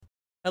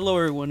Hello,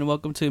 everyone, and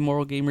welcome to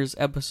Immoral Gamers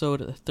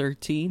episode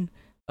 13.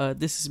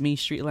 This is me,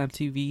 Street Lamp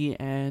TV,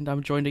 and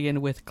I'm joined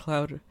again with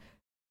Clout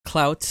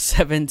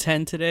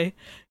 710 today.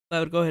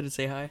 Cloud, go ahead and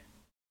say hi.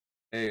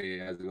 Hey,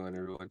 how's it going,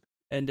 everyone?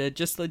 And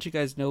just to let you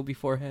guys know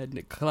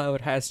beforehand,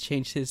 Cloud has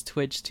changed his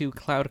Twitch to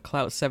Clout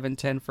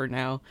 710 for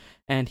now,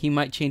 and he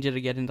might change it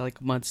again in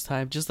like a month's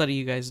time. Just letting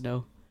you guys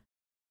know.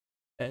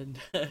 And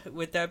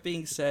with that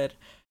being said,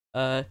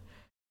 uh,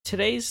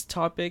 today's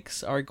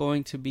topics are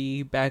going to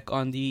be back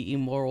on the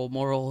immoral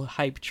moral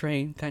hype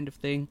train kind of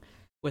thing,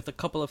 with a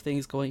couple of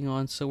things going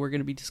on. So we're going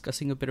to be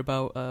discussing a bit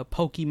about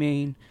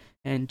Pokimane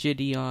and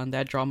Gideon,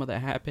 that drama that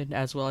happened,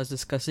 as well as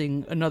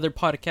discussing another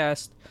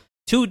podcast,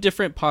 two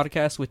different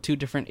podcasts with two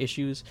different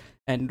issues.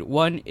 And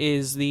one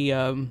is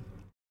the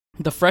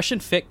Fresh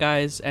and Fit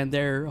guys and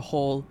their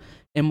whole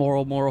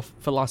immoral moral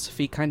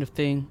philosophy kind of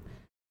thing,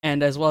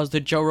 and as well as the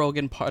Joe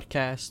Rogan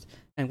podcast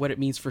and what it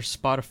means for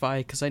Spotify,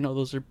 because I know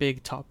those are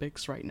big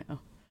topics right now.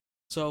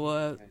 So,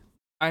 Okay.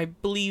 I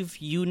believe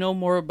you know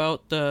more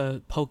about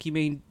the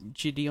Pokimane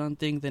Gideon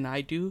thing than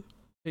I do,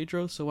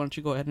 Pedro. So why don't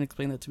you go ahead and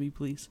explain that to me,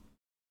 please?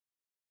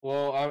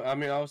 Well, I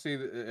mean, obviously,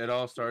 it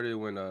all started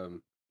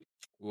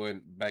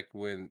when back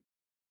when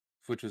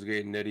Twitch was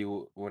getting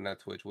nitty. Well, not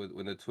Twitch,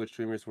 when the Twitch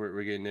streamers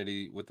were getting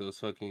nitty with those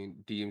fucking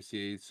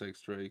DMCA sex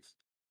strikes.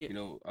 Yeah.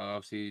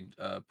 Obviously,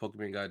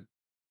 Pokemon got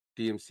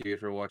DMCA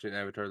for watching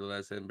Avatar: The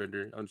Last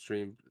Airbender on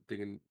stream,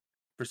 thinking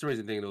for some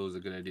reason thinking it was a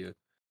good idea.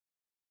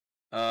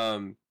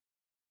 Um,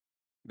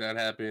 that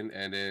happened,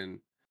 and then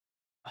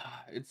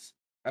it's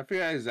I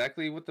forgot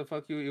exactly what the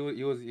fuck he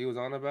was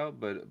on about,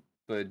 but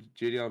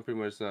Gideon pretty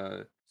much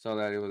saw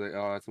that he was like,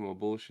 oh, that's some more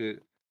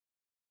bullshit,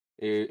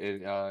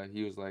 and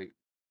he was like,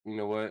 you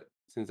know what?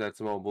 Since that's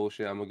some more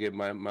bullshit, I'm gonna get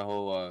my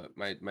whole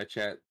my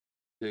chat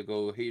to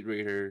go hate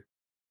rate her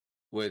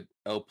with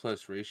L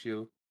plus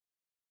ratio.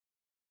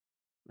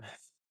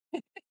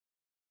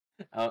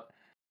 uh,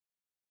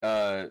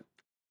 uh,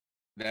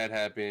 that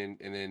happened,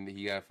 and then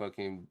he got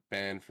fucking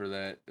banned for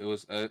that. It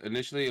was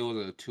initially it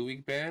was a 2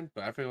 week ban,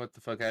 but I forget what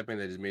the fuck happened.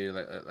 They just made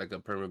it like a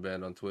perma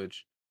ban on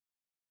Twitch.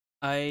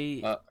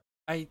 I Uh,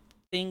 I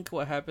think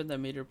what happened that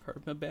made her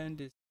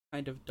permabanned is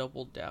kind of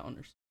doubled down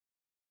or something.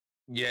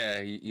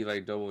 yeah, he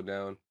like doubled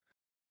down.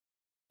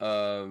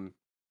 Um,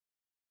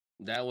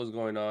 that was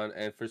going on,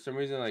 and for some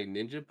reason, like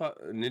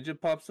Ninja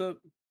pops up.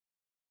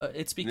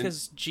 It's Nin-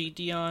 because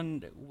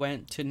Gideon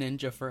went to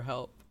Ninja for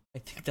help. I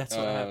think that's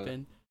what uh,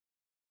 happened.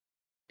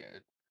 yeah,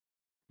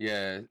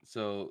 yeah.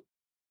 So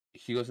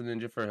he goes to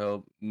Ninja for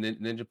help.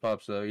 Ninja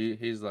pops up.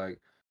 He's like,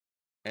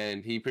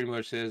 and he pretty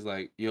much says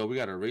like, "Yo, we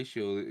got to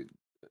ratio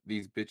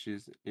these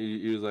bitches."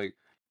 He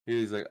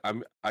was like,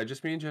 I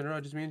just mean in general. I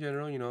just mean in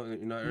general.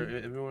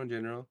 Mm. Everyone in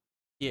general.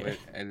 Yeah,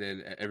 And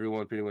then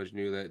everyone pretty much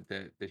knew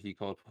that he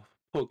called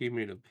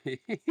Pokemon a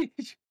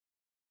bitch.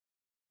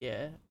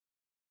 yeah.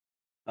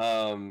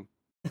 um,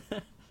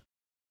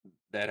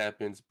 that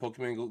happens.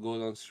 Pokemon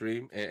goes on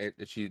stream, and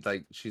she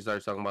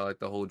starts talking about like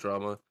the whole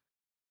drama,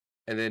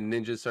 and then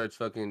Ninja starts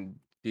fucking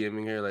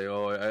DMing her like,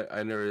 "Oh,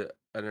 I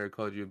never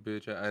called you a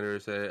bitch. I never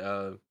said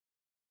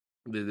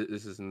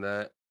this and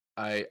that.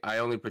 I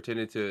only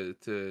pretended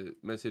to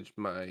message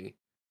my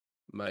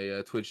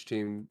Twitch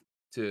team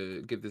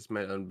to get this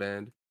man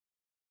unbanned.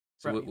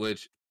 So Right,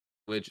 which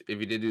if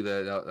you did do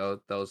that,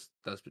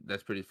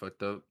 that's pretty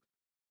fucked up.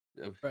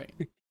 right.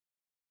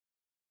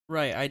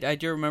 Right, I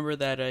do remember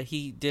that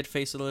he did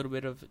face a little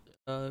bit of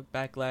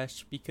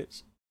backlash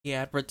because he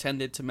had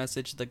pretended to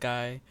message the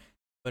guy,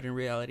 but in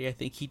reality, I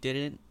think he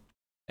didn't,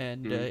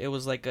 and Mhm. it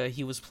was like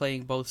he was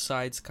playing both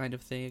sides kind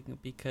of thing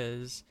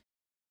because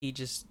he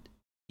just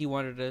he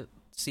wanted to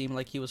seem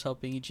like he was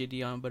helping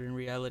Gideon, but in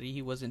reality,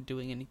 he wasn't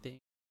doing anything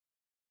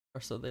or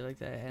something like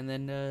that. And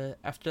then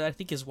after that, I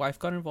think his wife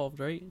got involved,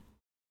 right?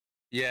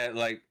 Yeah,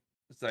 like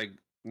it's like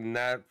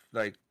not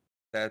like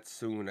that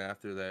soon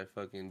after that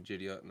fucking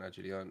Gideon, not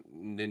Gideon,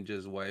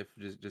 Ninja's wife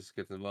just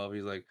gets involved.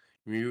 He's like,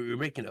 you're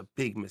making a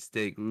big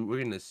mistake.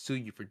 We're gonna sue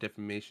you for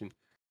defamation."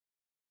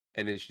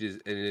 And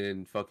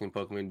then fucking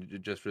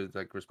Pokemon just for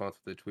like response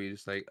to the tweet.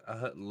 It's like,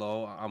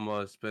 lol, I'm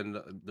gonna spend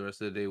the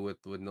rest of the day with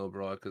no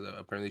bra because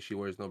apparently she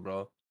wears no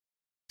bra.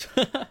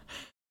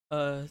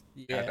 I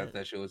Yeah, thought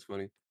that shit was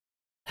funny.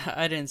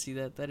 I didn't see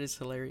that. That is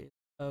hilarious.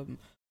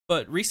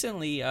 But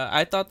recently,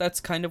 I thought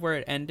that's kind of where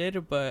it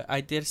ended. But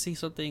I did see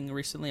something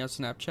recently on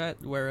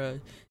Snapchat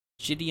where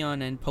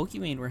Gideon and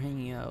Pokimane were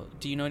hanging out.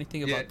 Do you know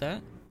anything Yeah, about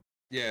that?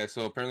 yeah.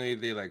 So apparently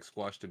they like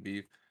squashed the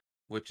beef,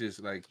 which is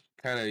like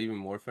kind of even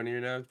more funnier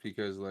now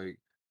because like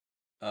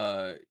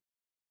uh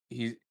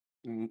he's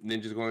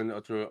Ninja's going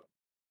through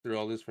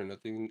all this for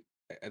nothing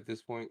at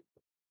this point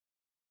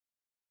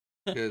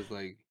because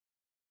like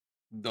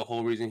the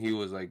whole reason he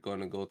was like going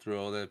to go through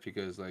all that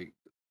because like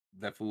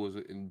that fool was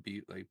in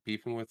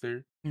beefing with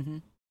her Mm-hmm.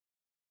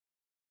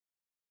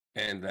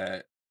 and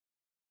that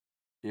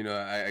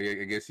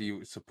I guess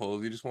he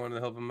supposedly just wanted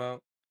to help him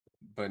out,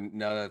 but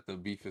now that the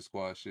beef is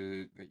squashed,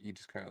 he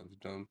just kind of looks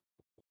dumb.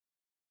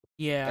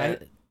 Yeah,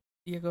 And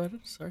yeah. Go ahead.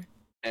 Sorry.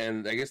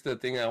 and I guess the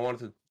thing I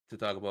wanted to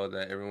talk about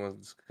that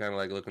everyone's kind of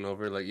like looking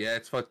over. Like, yeah,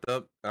 it's fucked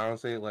up.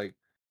 Honestly, like,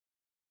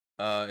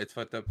 it's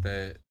fucked up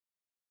that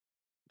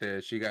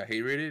she got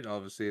hate rated.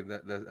 Obviously,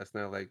 that's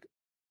not like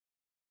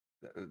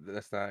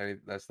that's not any,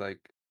 that's like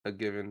a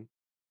given.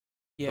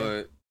 Yeah.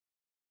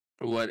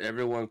 But what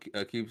everyone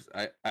keeps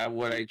I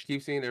what I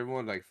keep seeing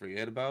everyone like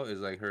forget about is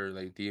like her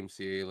like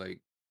DMCA like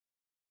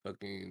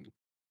fucking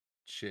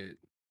shit.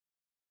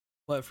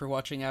 What, for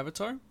watching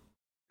Avatar?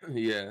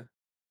 Yeah,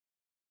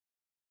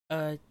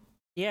 Uh,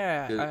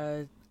 yeah.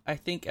 'cause- I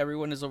think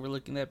everyone is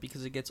overlooking that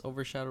because it gets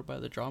overshadowed by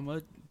the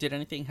drama. Did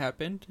anything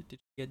happen? Did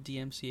you get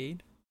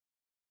DMCA'd?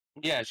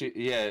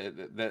 yeah,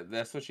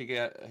 that's what she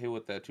got hit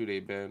with that 2 day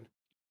ban.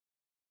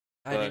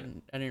 I But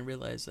didn't. I didn't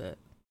realize that.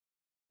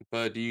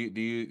 do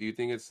you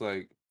think it's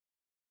like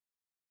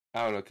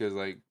I don't know, cause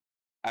like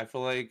I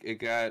feel like it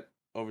got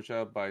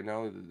overshadowed by not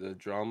only the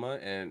drama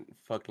and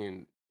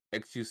fucking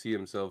XUC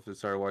himself and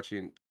started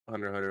watching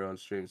Hunter x Hunter on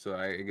stream. So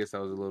I guess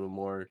that was a little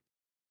more.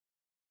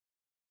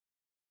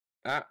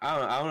 I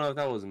don't know if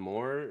that was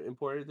more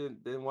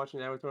important than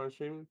watching Avatar on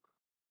stream,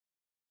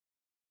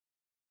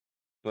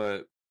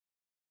 but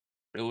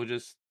it was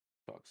just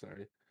fuck.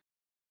 Sorry,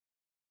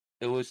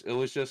 it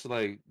was just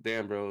like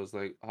damn, bro. It's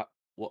like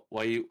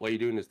why you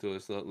doing this to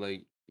us? So,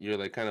 like you're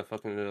like kind of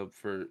fucking it up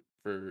for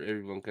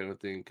everyone kind of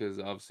thing. Because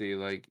obviously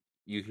like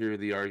you hear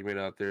the argument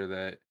out there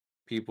that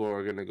people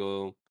are gonna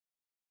go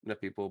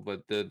not people,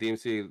 but the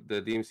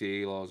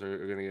DMCA laws are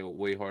gonna get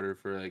way harder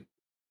for like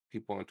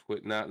people on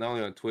Twitch, not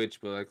only on Twitch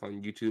but like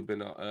on YouTube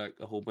and like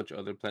a whole bunch of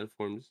other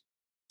platforms.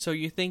 So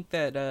you think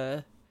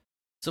that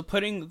so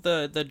putting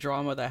the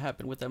drama that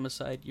happened with them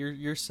aside,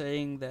 you're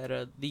saying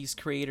that these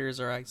creators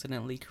are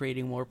accidentally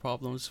creating more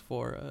problems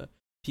for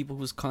people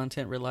whose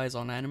content relies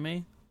on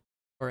anime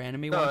or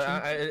anime No,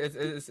 watching,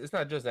 it's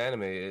not just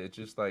anime. It's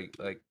just like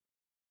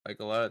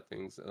a lot of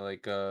things.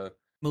 Like I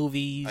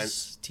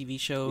movies, TV yeah,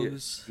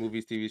 shows.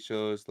 movies, TV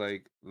shows.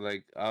 Like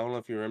I don't know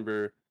if you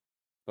remember,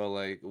 but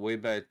like way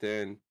back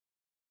then,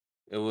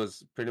 it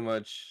was pretty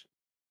much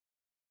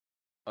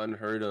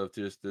unheard of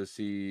just to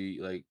see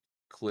like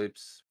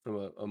clips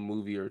from a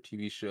movie or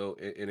TV show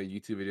in a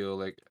YouTube video,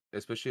 like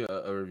especially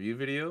a review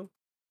video.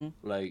 Hmm?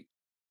 Like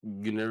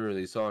you never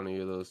really saw any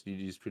of those. You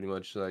just pretty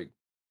much like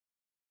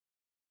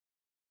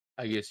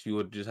I guess you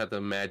would just have to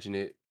imagine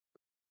it.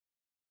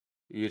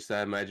 You just have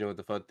to imagine what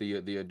the fuck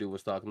the dude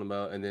was talking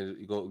about, and then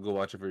you go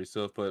watch it for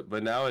yourself.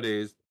 But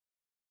nowadays,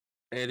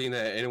 anything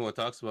that anyone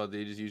talks about,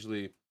 they just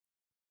usually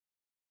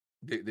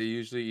they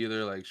usually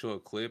either like show a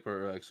clip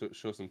or like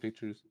show some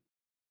pictures.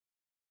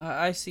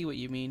 I see what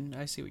you mean.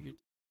 I see what you're.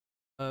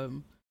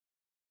 Um.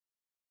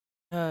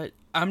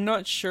 I'm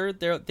not sure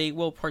they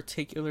will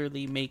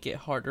particularly make it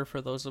harder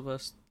for those of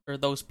us or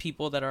those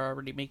people that are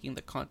already making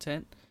the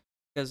content,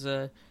 because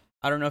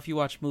I don't know if you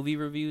watch movie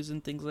reviews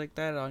and things like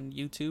that on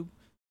YouTube.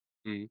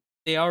 Mm.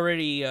 They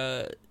already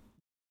a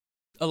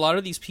lot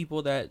of these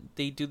people that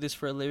they do this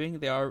for a living,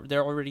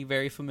 they're already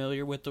very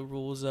familiar with the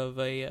rules of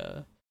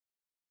a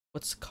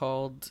what's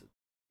called,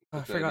 I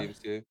With the forgot,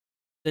 DMCA.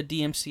 the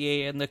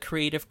DMCA and the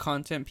creative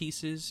content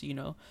pieces, you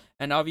know.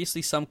 And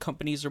obviously some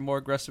companies are more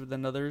aggressive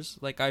than others.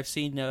 Like I've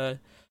seen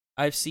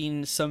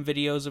some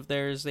videos of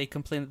theirs, they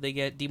complain that they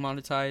get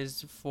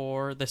demonetized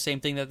for the same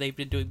thing that they've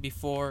been doing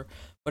before,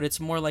 but it's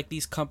more like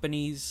these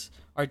companies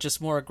are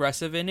just more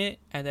aggressive in it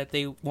and that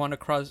they want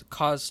to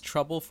cause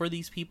trouble for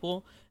these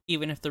people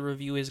even if the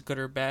review is good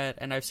or bad.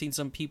 And I've seen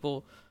some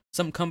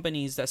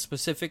companies that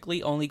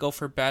specifically only go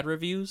for bad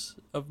reviews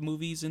of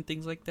movies and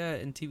things like that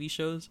and TV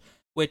shows,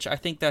 which I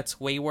think that's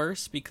way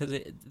worse because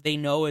they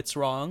know it's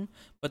wrong,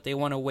 but they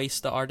want to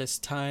waste the artist's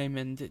time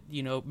and,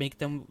 you know, make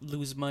them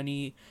lose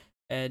money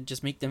and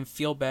just make them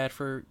feel bad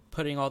for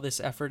putting all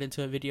this effort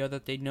into a video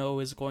that they know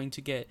is going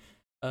to get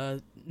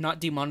not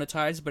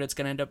demonetized, but it's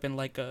going to end up in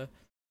like a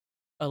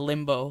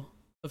limbo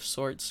of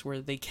sorts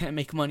where they can't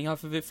make money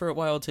off of it for a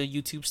while till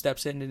YouTube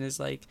steps in and is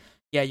like,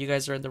 yeah, you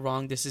guys are in the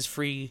wrong. This is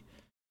free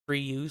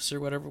use or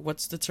whatever.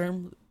 What's the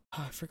term?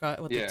 Oh, I forgot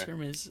what the Yeah,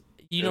 term is.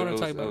 You know what I'm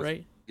talking it about, was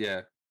right?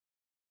 yeah.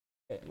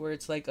 Where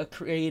it's like a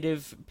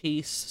creative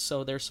piece,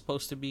 so they're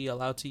supposed to be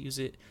allowed to use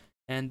it,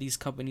 and these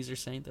companies are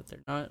saying that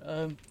they're not.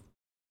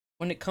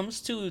 When it comes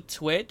to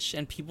Twitch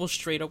and people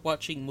straight up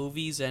watching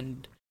movies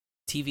and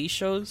TV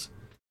shows,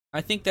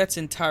 I think that's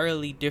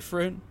entirely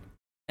different.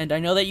 And I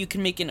know that you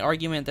can make an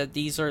argument that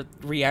these are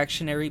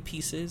reactionary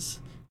pieces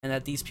and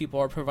that these people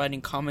are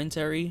providing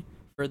commentary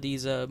for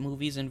these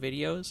movies and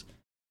videos.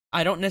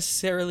 I don't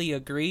necessarily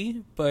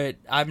agree, but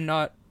I'm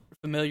not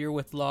familiar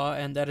with law,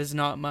 and that is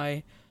not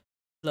my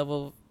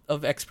level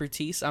of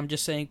expertise. I'm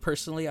just saying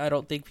personally, I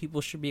don't think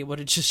people should be able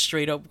to just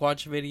straight up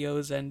watch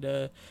videos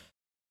and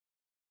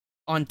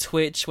on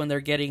Twitch when they're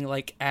getting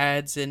like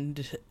ads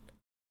and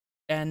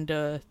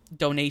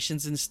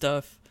donations and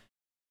stuff.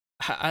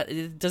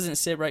 It doesn't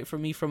sit right for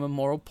me from a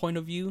moral point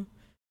of view.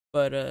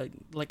 But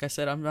like I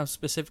said, I'm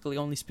specifically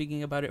only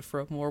speaking about it for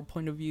a moral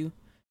point of view.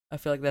 I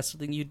feel like that's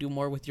something you do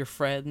more with your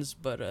friends.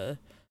 But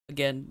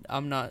again,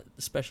 I'm not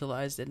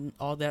specialized in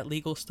all that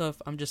legal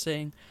stuff. I'm just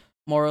saying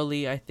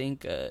morally, I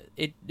think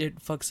it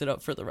fucks it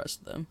up for the rest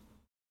of them.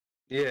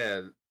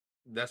 Yeah,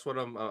 that's what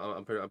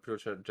I'm pretty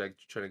sure trying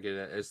to get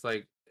at. It's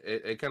like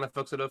it kind of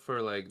fucks it up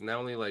for like not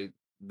only like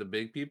the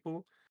big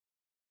people,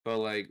 but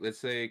like let's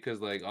say because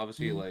like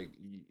obviously Mm-hmm. like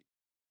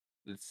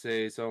let's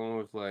say someone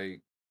with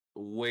like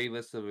way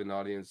less of an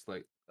audience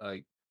like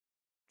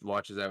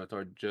watches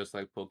Avatar just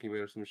like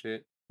Pokemon or some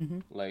shit. Mm-hmm.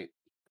 Like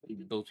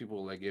those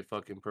people like get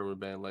fucking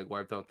permaban, like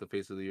wiped off the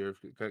face of the earth,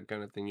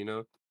 kind of thing, you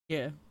know.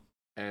 Yeah.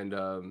 And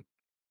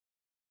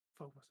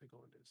fuck, what's I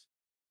going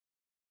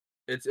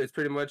this? It's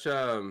pretty much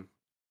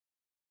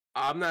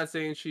I'm not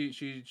saying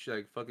she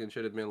like fucking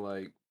should have been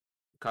like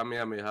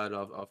Kamehameha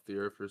off the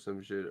earth or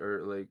some shit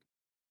or like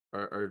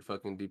or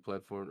fucking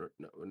deplatformed or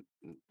no,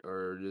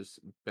 or just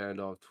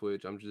banned off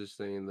Twitch. I'm just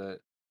saying that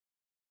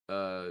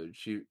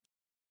she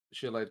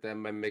shit like that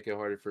might make it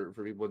harder for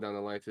people down the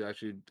line to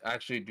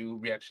actually do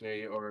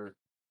reactionary or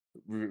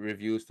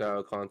review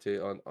style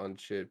content on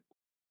shit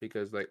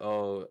because like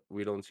oh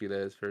we don't see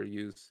that as fair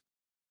use.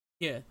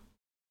 Yeah.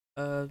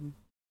 Um,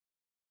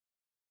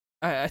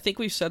 I think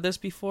we've said this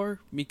before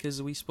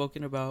because we've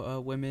spoken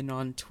about women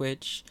on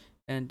Twitch,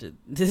 and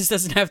this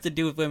doesn't have to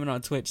do with women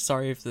on Twitch.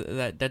 Sorry if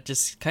that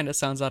just kind of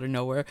sounds out of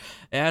nowhere.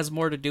 It has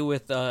more to do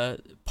with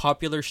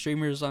popular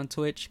streamers on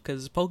Twitch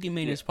because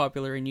Pokimane Yeah, is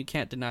popular, and you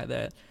can't deny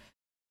that.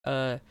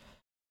 Uh,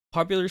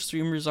 Popular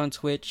streamers on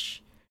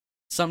Twitch,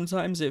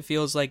 sometimes it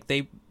feels like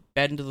they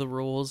bend the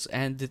rules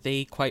and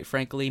they quite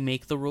frankly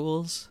make the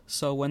rules.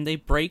 So when they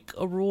break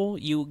a rule,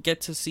 you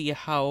get to see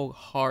how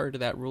hard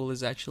that rule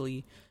is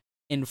actually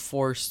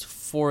enforced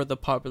for the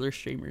popular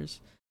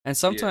streamers. And yeah,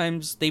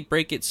 sometimes they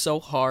break it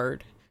so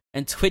hard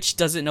and Twitch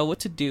doesn't know what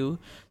to do,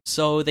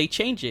 so they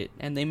change it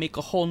and they make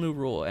a whole new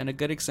rule. And a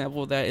good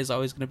example of that is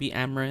always going to be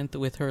Amaranth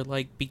with her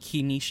like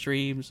bikini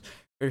streams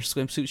or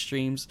swimsuit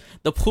streams.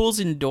 The pools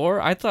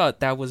indoor, I thought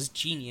that was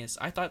genius.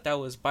 I thought that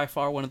was by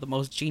far one of the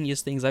most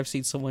genius things I've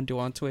seen someone do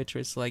on Twitch. Where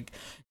it's like,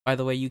 by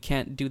the way, you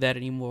can't do that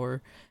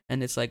anymore,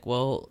 and it's like,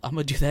 well, I'm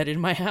gonna do that in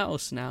my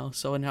house now.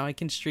 So now I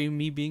can stream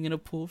me being in a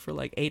pool for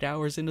like 8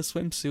 hours in a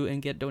swimsuit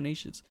and get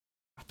donations.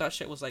 I thought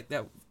shit was like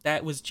that.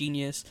 That was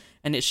genius,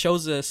 and it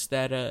shows us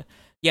that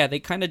yeah, they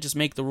kind of just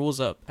make the rules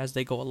up as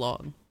they go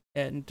along,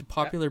 and I,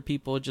 popular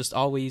people just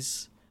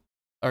always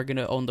are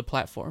gonna own the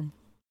platform.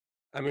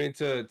 I mean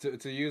to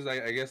use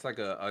like I guess like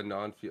a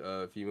non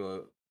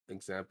female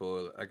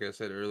example like I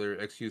said earlier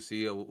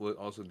XQC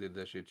also did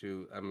that shit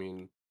too. I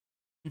mean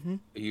Mm-hmm.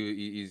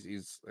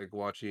 he's like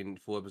watching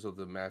full episodes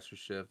of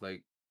MasterChef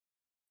like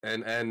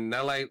and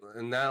not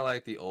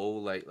like the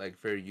old like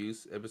fair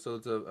use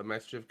episodes of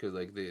MasterChef because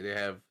like they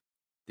have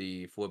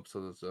the full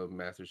episodes of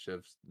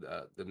MasterChef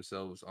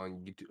themselves on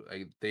YouTube.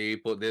 Like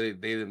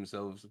they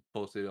themselves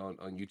posted on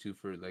YouTube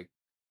for like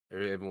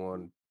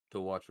everyone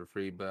to watch for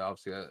free. But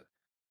obviously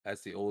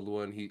that's the old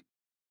one.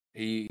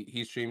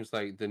 He streams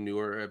like the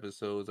newer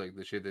episodes, like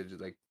the shit that's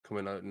just like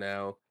coming out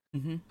now.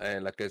 Mm-hmm.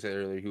 And like I said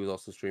earlier, he was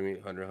also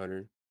streaming Hunter x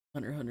Hunter.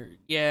 Hunter x Hunter.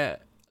 Yeah,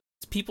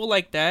 people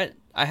like that.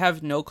 I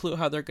have no clue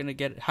how they're gonna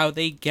get how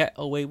they get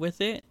away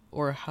with it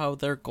or how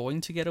they're going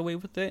to get away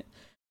with it.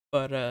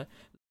 But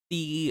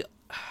the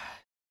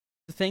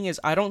the thing is,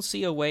 I don't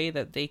see a way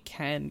that they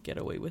can get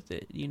away with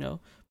it.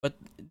 But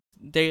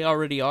they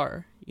already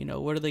are.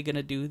 What are they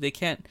gonna do? They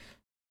can't.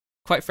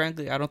 Quite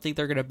frankly, I don't think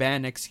they're gonna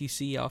ban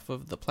XQC off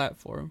of the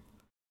platform.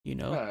 You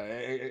know.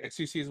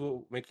 XQC is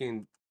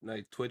making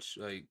like Twitch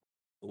like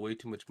way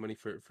too much money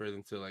for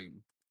them to like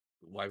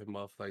wipe him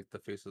off like the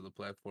face of the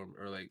platform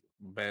or like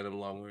ban him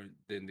longer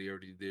than they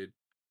already did.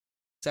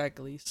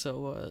 Exactly.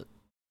 So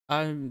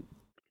I'm.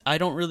 I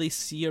don't really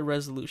see a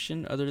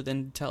resolution other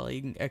than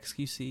telling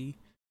XQC,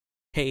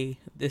 hey,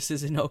 this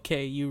isn't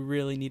okay. You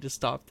really need to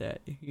stop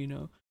that.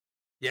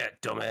 Yeah,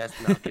 dumbass.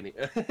 Not kidding.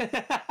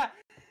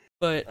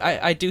 But I,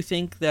 uh, I do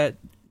think that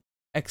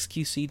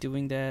XQC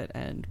doing that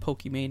and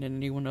Pokimane and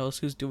anyone else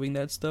who's doing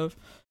that stuff,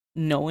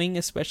 knowing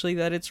especially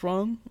that it's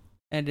wrong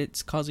and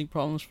it's causing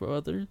problems for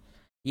others,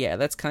 yeah,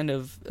 that's kind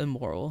of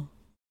immoral.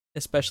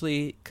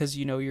 Especially because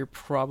you're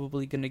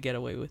probably gonna get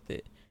away with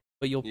it,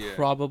 but you'll yeah,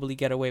 probably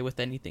get away with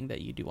anything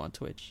that you do on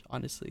Twitch.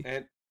 Honestly,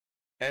 and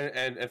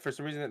and for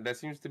some reason that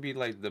seems to be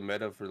like the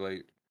meta for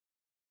like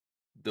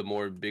the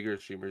more bigger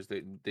streamers.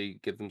 They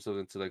get themselves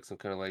into like some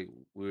kind of like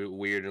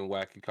weird and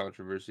wacky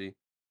controversy,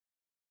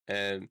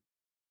 and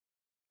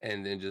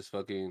and then just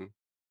fucking.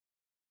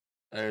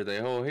 And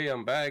they're like, oh hey,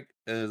 I'm back.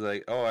 And it's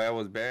like, oh, I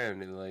was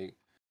banned, and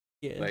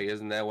yeah, like,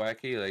 isn't that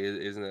wacky? Like,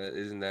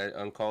 isn't that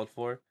uncalled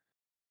for?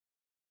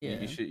 You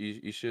yeah, should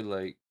you should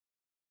like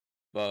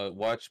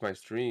watch my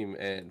stream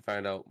and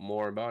find out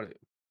more about it.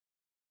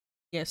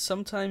 yeah.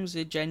 Sometimes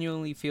it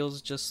genuinely feels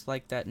just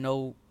like that.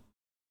 No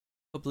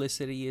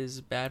publicity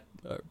is bad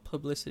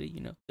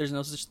publicity. There's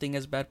no such thing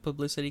as bad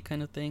publicity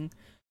kind of thing.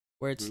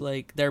 Where it's Hmm?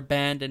 like they're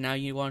banned and now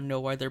you want to know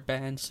why they're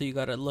banned, so you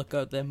gotta look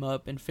them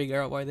up and figure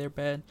out why they're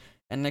banned.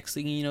 And next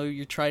thing you know,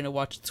 you're trying to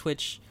watch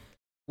Twitch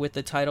with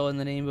the title and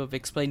the name of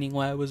explaining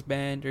why I was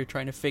banned or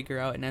trying to figure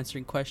out and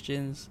answering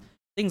questions,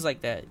 things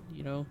like that.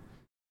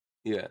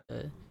 Yeah,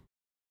 Uh,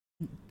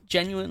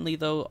 Genuinely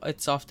though,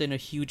 it's often a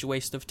huge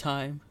waste of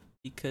time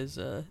because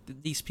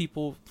these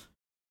people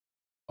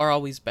are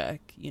always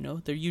back. You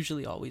know, they're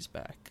usually always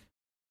back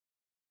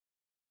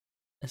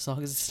as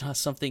long as it's not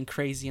something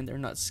crazy and they're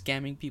not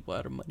scamming people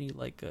out of money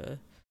like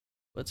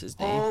what's his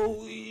name?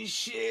 Holy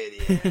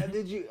shit! Yeah,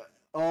 did you?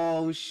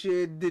 Oh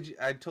shit! Did you?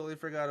 I totally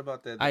forgot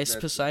about that. Ice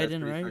That's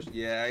Poseidon, pretty right? fresh.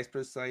 Yeah, Ice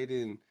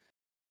Poseidon.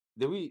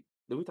 Did we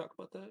talk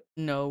about that?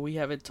 No, we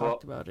haven't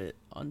talked Well, about it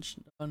on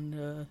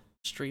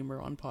stream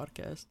or on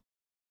podcast.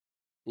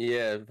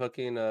 yeah,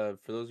 fucking. For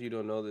those of you who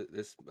don't know, that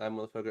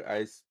motherfucker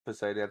Ice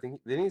Poseidon. I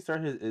think didn't he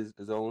start his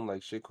own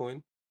like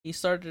shitcoin? He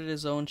started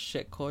his own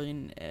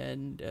shitcoin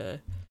and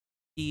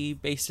he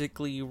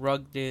basically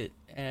rugged it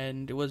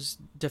and was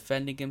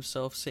defending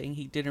himself, saying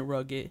he didn't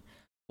rug it,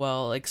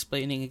 while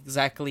explaining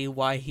exactly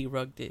why he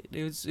rugged it.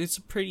 It's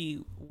a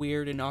pretty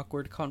weird and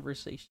awkward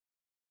conversation.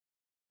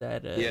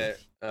 That Yeah.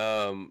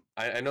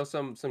 I know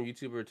some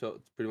YouTuber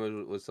pretty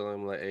much was telling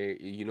him like, hey,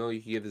 you know,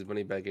 you can get this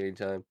money back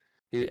anytime.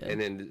 yeah. And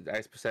then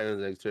Ice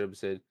Poseidon like straight up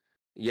said,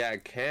 yeah, I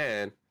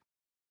can,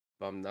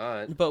 but I'm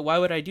not. But why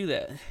would I do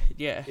that?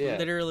 Yeah, Yeah.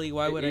 literally,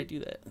 why would I It, do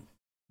that?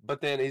 but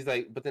then he's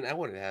like, but then I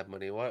wouldn't have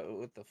money. Why?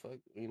 What the fuck?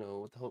 You know,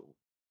 what the whole?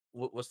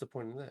 What's the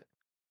point in that?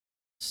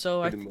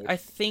 So Pretty I much.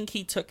 think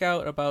he took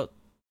out about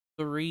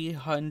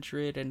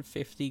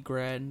 350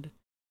 grand.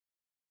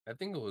 I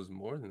think it was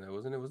more than that,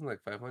 wasn't it? Wasn't it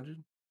like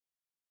 500?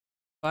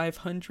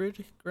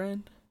 500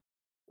 grand.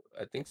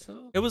 I think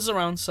so. It was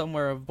around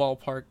somewhere of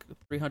ballpark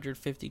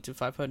 350 to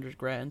 500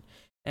 grand.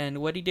 And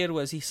what he did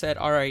was he said,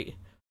 "All right,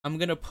 I'm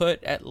gonna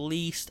put at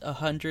least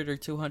 100 or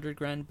 200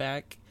 grand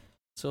back,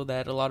 so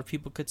that a lot of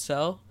people could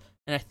sell."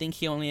 And I think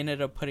he only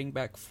ended up putting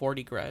back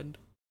 40 grand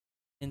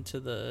into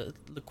the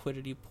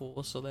liquidity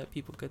pool so that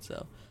people could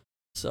sell.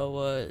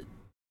 So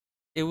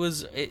it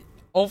was it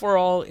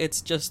overall.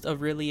 It's just a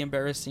really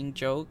embarrassing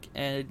joke,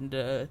 and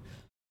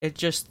it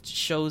just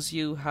shows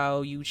you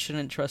how you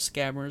shouldn't trust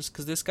scammers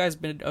because this guy's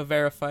been a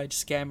verified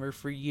scammer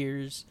for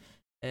years,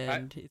 I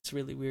and it's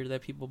really weird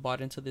that people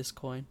bought into this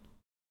coin.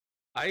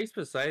 Ice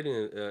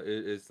Poseidon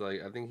is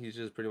like I think he's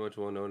just pretty much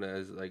well known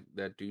as like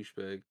that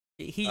douchebag.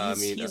 I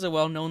He's mean, he's a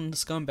well-known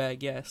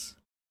scumbag, yes.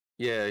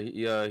 yeah,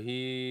 yeah,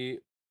 he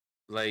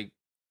like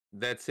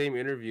that same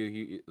interview.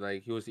 He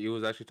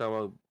was actually talking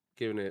about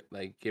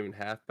giving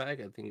half back.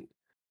 I think,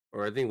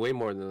 or I think way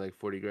more than like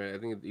 40 grand. I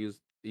think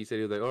he said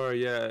he was like, oh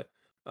yeah,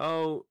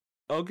 I'll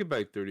I'll give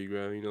back 30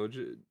 grand.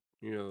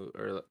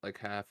 Or like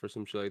half or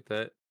some shit like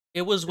that.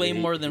 It was And way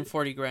then more than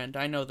 40 grand.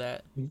 I know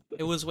that. he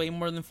It was way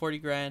more than 40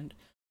 grand,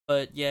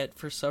 but yet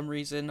for some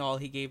reason all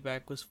he gave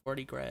back was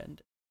 40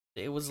 grand.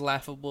 It was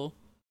laughable.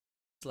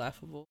 It's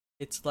laughable.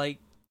 It's like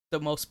the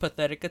most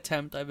pathetic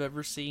attempt I've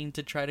ever seen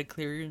to try to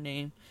clear your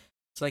name.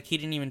 It's like he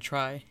didn't even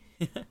try.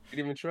 didn't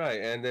even try.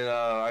 And then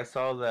I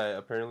saw that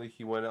apparently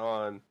he went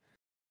on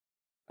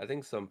I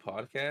think some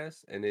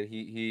podcast, and then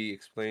he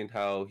explained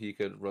how he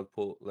could rug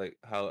pull, like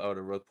how out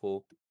a rug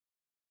pull,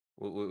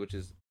 which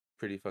is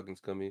pretty fucking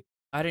scummy.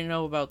 I didn't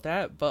know about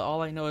that, but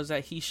all I know is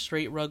that he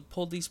straight rug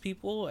pulled these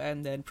people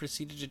and then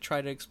proceeded to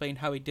try to explain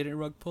how he didn't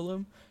rug pull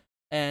him.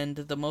 And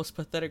the most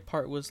pathetic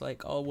part was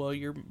like, "Oh well,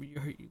 you're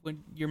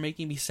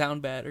making me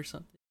sound bad or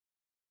something."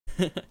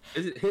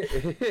 Is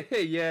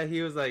it? Yeah,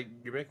 he was like,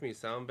 "You're making me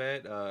sound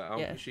bad. I don't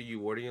yeah, appreciate you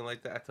wording it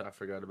like that." I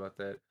forgot about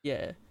that.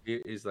 yeah,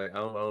 He's like, I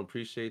don't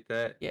appreciate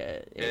that." yeah.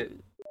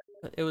 And,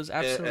 It was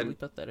absolutely and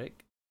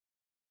pathetic.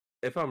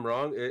 if I'm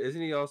wrong,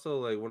 isn't he also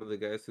like one of the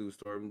guys who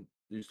stormed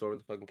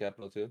the fucking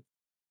Capitol too?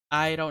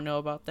 I don't know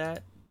about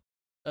that.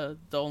 The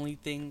only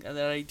thing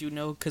that I do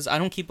know, because I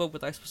don't keep up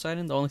with Ice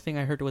Poseidon, the only thing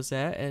I heard was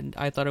that, and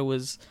I thought it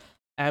was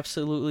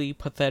absolutely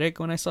pathetic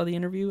when I saw the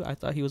interview. I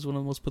thought he was one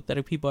of the most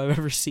pathetic people I've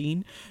ever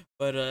seen.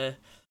 But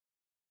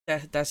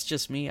that's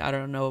just me. I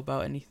don't know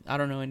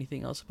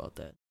anything else about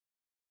that.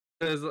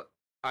 Because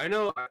I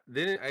know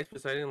didn't Ice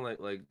Poseidon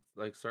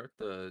like start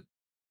the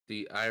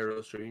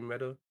IRL streaming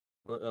meta?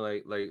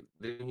 Like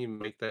didn't he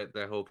make that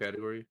whole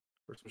category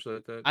or some shit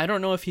like that? I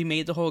don't know if he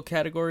made the whole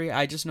category.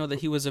 I just know that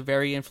he was a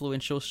very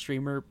influential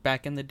streamer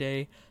back in the day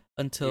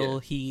Yeah, until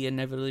he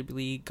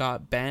inevitably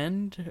got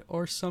banned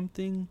or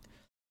something.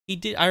 He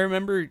did. I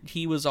remember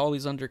he was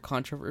always under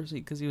controversy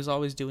because he was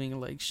always doing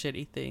like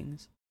shitty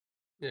things.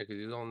 yeah, because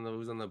he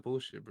was on that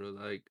bullshit, bro.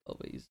 Like,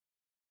 Always.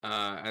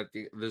 I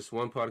think this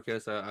one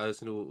podcast I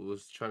listened to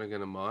was trying to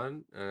get him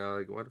on, and I was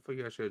like, why the fuck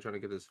you actually trying to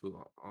get this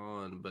fool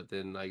on? But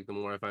then like the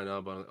more I find out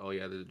about it, oh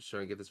yeah, they're just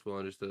trying to get this fool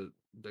on just to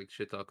like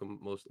shit talk him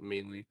most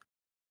mainly.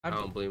 I I'd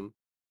don't blame him.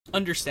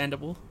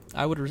 understandable.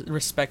 I would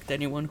respect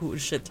anyone who would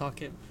shit talk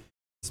him,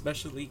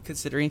 especially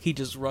considering he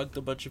just rugged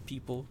a bunch of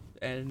people.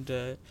 And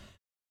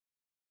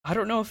I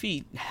don't know if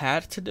he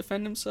had to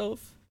defend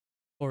himself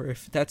or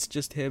if that's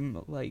just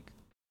him like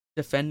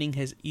defending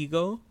his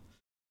ego.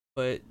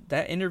 But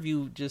that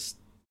interview just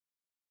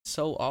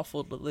so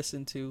awful to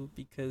listen to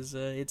because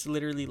it's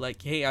literally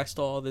like, "Hey, I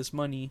stole all this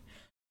money,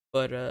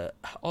 but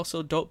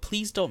also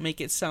don't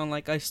make it sound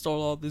like I stole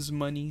all this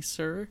money,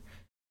 sir."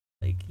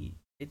 Like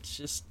it's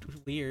just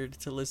weird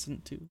to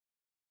listen to.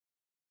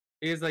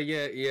 He's like,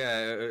 yeah,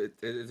 yeah.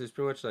 It's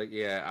pretty much like,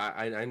 yeah.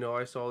 I know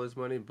I saw this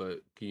money,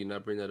 but can you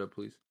not bring that up,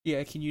 please?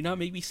 Yeah, can you not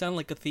make me sound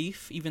like a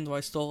thief, even though I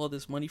stole all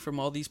this money from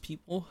all these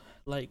people?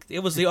 Like, it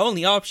was the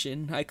only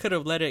option. I could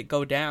have let it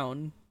go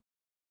down,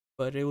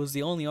 but it was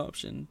the only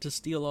option to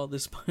steal all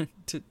this money,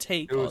 to It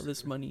take all was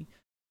this money,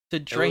 to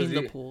it was drain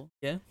the the pool.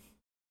 Yeah?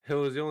 it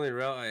was the only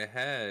route I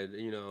had.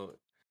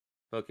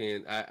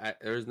 Fucking.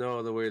 There's no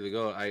other way to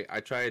go. I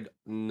tried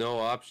no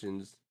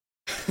options.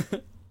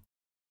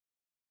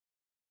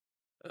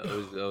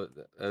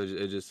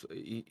 It just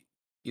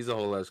he's a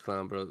whole ass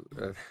clown, bro.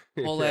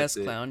 Whole ass That's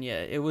it. clown,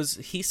 yeah. It was,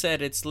 he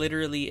said it's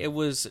literally, it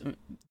was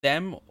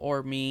them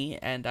or me,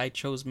 and I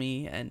chose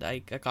me, and I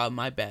got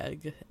my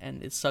bag,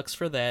 and it sucks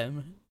for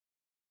them.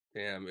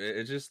 Damn,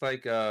 it's just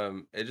like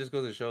it just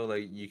goes to show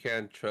like you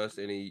can't trust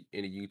any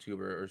YouTuber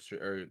or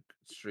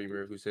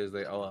streamer who says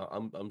like,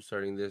 oh, I'm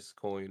starting this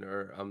coin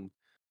or I'm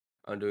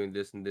doing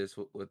this and this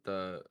with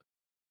the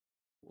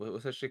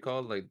what's that shit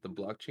called, like the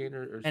blockchain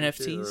or some shit,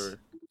 NFTs? or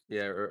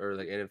yeah, or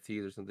like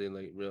NFTs or something,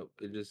 like real.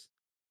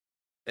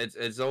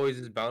 It's always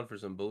just bound for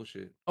some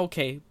bullshit.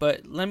 Okay,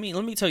 but let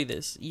me tell you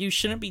this. You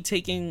shouldn't be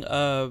taking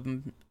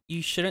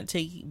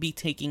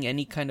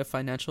any kind of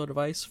financial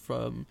advice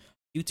from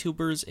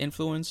YouTubers,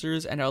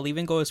 influencers, and I'll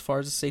even go as far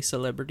as to say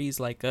celebrities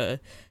like Oh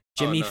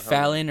Jimmy no, hell no.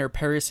 Fallon or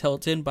Paris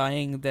Hilton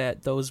buying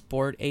those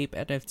Bored Ape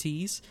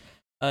NFTs.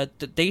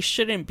 They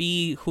shouldn't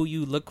be who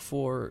you look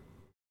for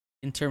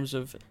in terms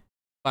of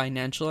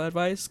financial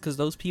advice, because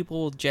those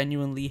people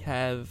genuinely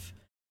have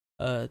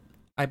uh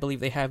I believe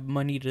they have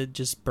money to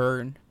just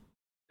burn.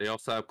 They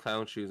also have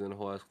clown shoes and a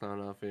whole ass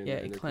clown outfit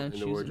Yeah, clown in the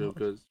shoes and wardrobe all.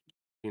 because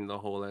being the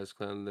whole ass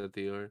clown that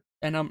they are.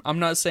 And I'm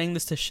not saying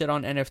this to shit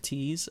on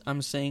NFTs.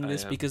 I'm saying I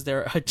this am. because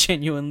they're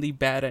genuinely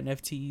bad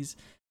NFTs,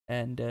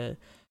 and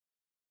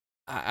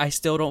I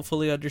still don't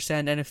fully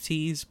understand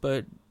NFTs,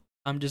 but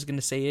I'm just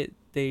gonna say it.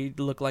 They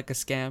look like a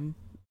scam,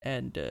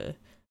 and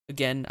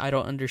again, I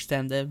don't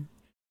understand them,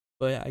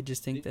 but I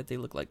just think Do, that they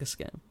look like a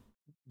scam.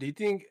 do you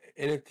think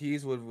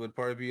NFTs would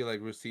probably be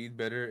like received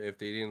better if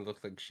they didn't look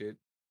like shit?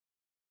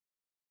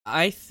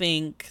 I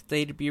think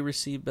they'd be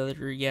received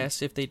better,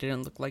 yes, if they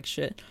didn't look like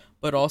shit,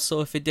 but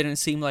also if it didn't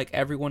seem like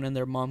everyone and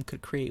their mom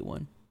could create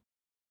one.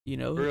 You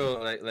know?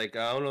 Bro, like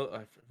I don't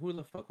know who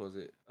the fuck was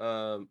it?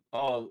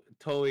 Oh,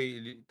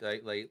 Toei,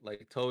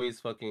 like Toei's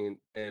fucking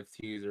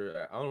NFTs,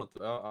 or I don't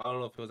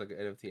know if it was like an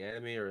NFT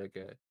anime or like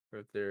a or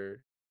if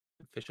they're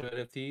official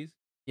NFTs.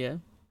 Yeah.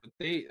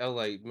 But I was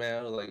like, man,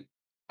 I was like,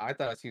 I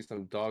thought I seen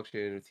some dog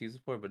shit NFTs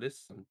before, but this is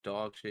some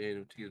dog shit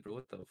NFTs, bro.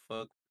 What the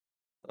fuck?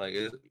 Like,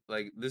 is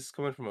like this is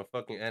coming from a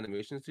fucking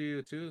animation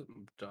studio too,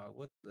 dog.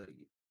 What the?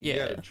 You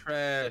got to Yeah.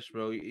 trash,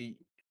 bro.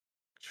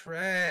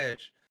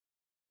 Trash.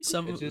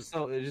 Some It's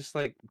just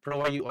like, bro,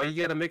 why you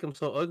gotta make them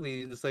so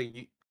ugly? It's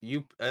like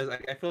you as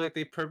I feel like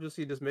they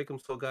purposely just make them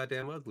so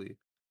goddamn ugly.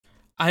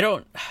 I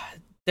don't.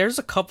 There's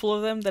a couple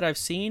of them that I've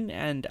seen,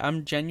 and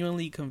I'm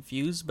genuinely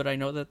confused, but I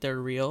know that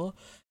they're real.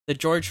 The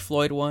George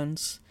Floyd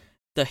ones,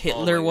 the Oh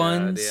Hitler my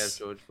god, they have ones,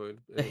 George Floyd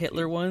the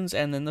Hitler NFTs. ones,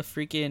 and then the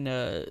freaking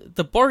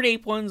the Bored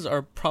Ape ones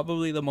are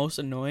probably the most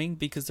annoying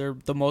because they're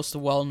the most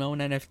well-known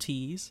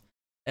NFTs,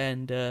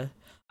 and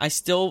I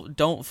still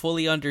don't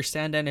fully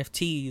understand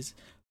NFTs.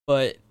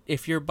 But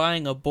if you're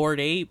buying a Bored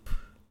Ape,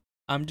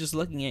 I'm just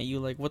looking at you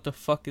like, what the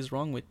fuck is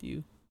wrong with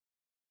you?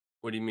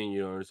 What do you mean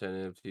you don't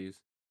understand NFTs?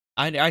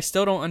 I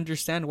still don't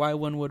understand why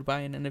one would buy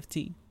an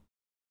NFT.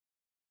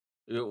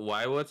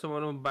 Why would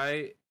someone buy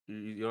it?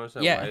 You don't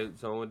understand Yeah, why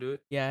someone would do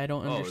it? yeah, I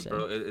don't Oh,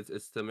 bro, understand.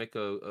 it's to make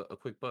a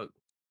quick buck.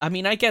 I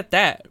mean, I get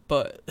that,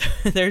 but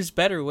there's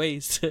better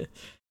ways to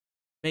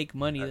make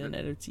money Uh, than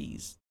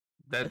NFTs.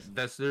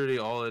 that's literally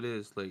all it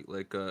is.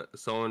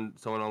 Someone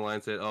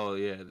online said, "Oh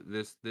yeah,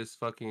 this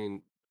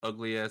fucking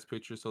ugly ass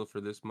picture sold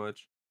for this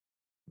much,"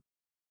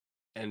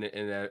 and they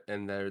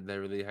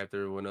really hyped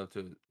everyone up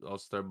to all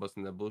start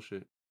busting that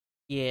bullshit.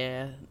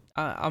 Yeah,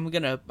 I'm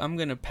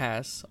gonna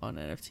pass on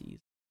NFTs.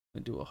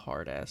 I'm gonna do a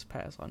hard ass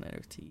pass on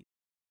NFTs.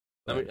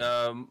 I But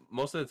mean,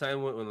 most of the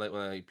time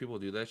when people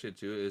do that shit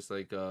too, it's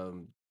like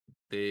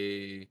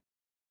they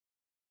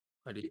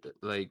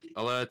like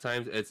a lot of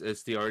times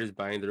it's the artist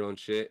buying their own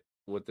shit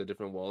with a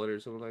different wallet or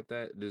something like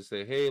that. Just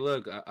say, hey,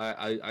 look,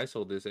 I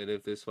sold this, and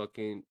if this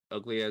fucking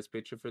ugly ass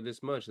picture for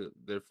this much,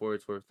 therefore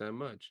it's worth that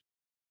much.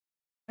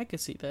 I could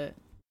see that.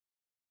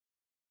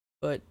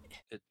 But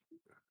It,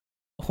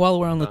 while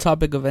we're on the uh,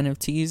 topic of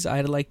NFTs,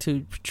 I'd like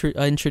to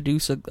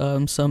introduce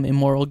some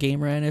Immoral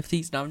Gamer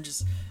NFTs. No, I'm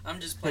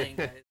just playing,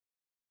 guys.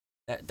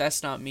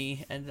 That's not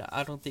me, and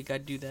I don't think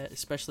I'd do that,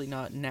 especially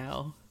not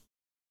now.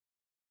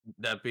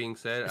 that being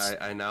said,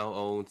 I now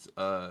own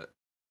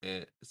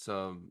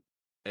some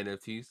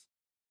NFTs,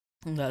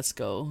 Let's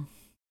go.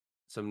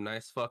 some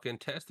nice fucking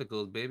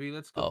testicles, baby.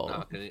 Let's go.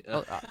 Nah, Oh,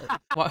 okay.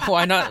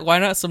 why not? Why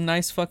not some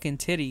nice fucking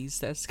titties?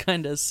 That's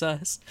kind of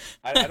sus.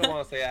 I don't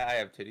want to say I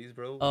have titties,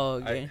 bro.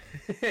 Oh, I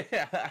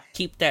okay.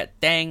 Keep that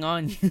thing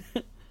on you.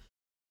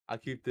 I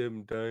keep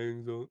them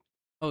dangs on.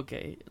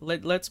 Okay,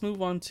 let's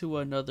move on to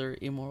another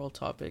immoral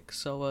topic.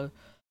 So,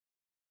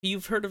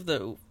 you've heard of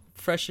the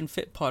Fresh and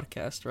Fit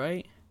podcast,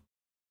 right?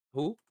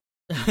 Who?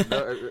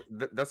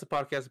 That's a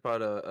podcast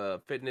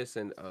about fitness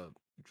and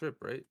trip,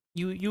 right?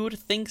 You would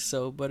think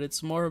so, but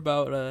it's more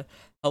about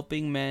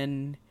helping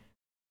men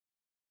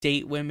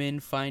date women,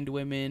 find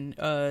women.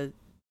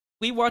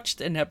 We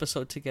watched an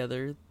episode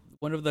together.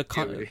 One of the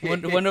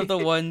one of the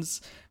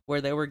ones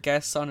where they were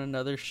guests on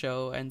another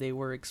show, and they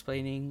were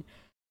explaining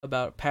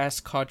about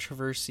past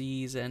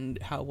controversies and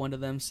how one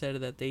of them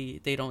said that they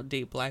don't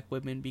date black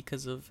women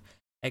because of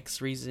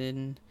X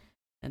reason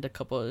and a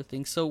couple other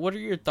things. So, what are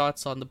your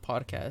thoughts on the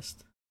podcast,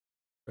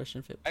 Fresh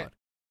and Fit I, Pod?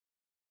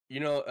 you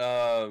know,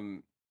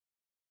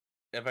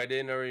 if I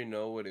didn't already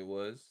know what it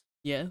was,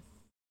 Yeah.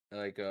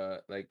 like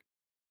if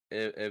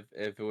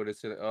it would have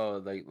said,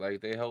 oh,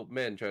 like they help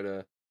men try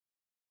to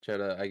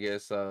I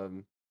guess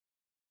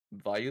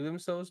value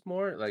themselves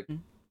more, like, Mm.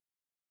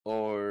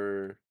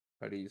 or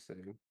how do you say,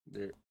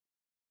 they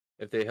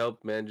if they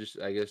help men, just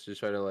I guess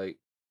just try to like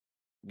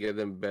give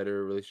them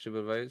better relationship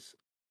advice,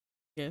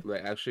 Yeah.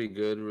 like actually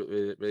good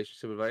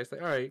relationship advice.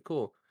 Like, all right,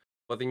 cool.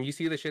 But then you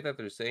see the shit that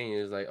they're saying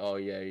is like, oh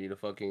yeah,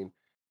 fucking,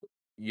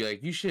 you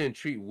like you shouldn't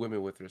treat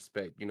women with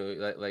respect.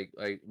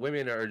 Like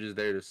women are just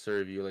there to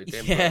serve you. Like,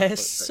 damn, bro,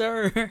 Yes,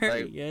 sir.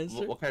 like Yes,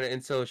 sir. what kind of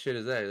incel shit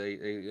is that?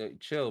 Like,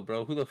 chill,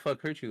 bro. Who the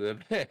fuck hurt you,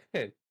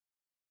 man?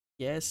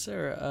 Yes,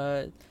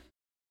 sir.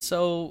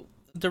 So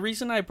the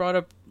reason I brought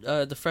up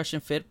the Fresh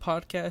and Fit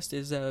podcast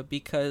is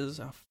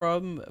because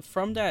from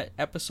that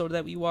episode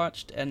that we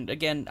watched, and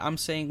again, I'm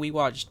saying we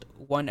watched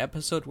one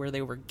episode where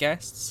they were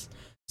guests,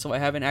 so I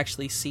haven't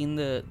actually seen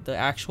the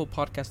actual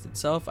podcast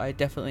itself. I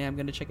definitely am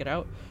gonna check it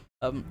out.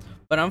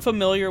 But I'm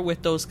familiar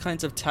with those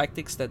kinds of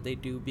tactics that they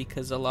do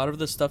because a lot of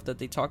the stuff that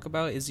they talk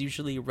about is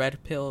usually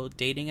red pill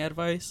dating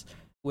advice,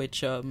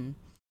 which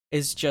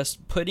is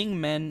just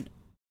putting men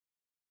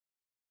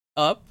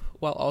up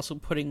while also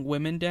putting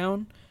women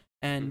down.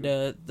 And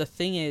Mhm. the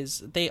thing is,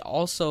 they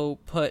also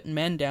put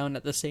men down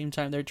at the same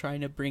time they're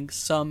trying to bring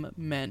some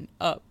men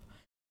up.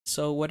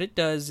 So what it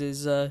does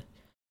is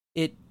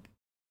it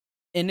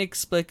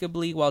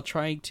inexplicably, while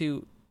trying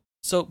to,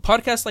 so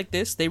podcasts like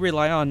this, they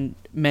rely on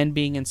men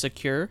being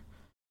insecure, Mhm.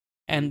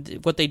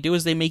 and what they do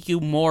is they make you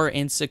more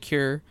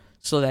insecure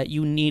so that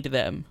you need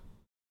them.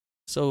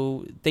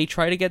 So they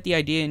try to get the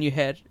idea in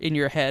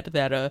your head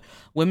that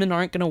women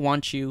aren't gonna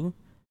want you,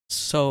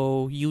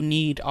 so you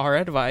need our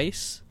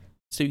advice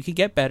so you can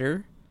get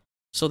better,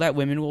 so that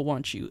women will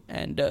want you.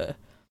 And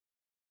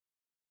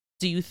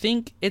do you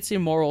think it's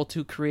immoral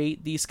to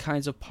create these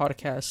kinds of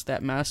podcasts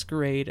that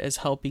masquerade as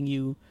helping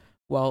you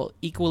while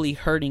equally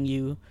hurting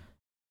you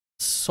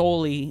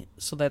solely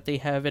so that they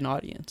have an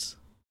audience?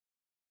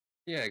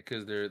 Yeah,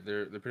 because they're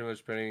pretty much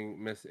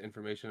spreading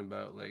misinformation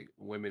about like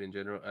women in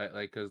general.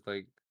 Like, cause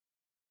like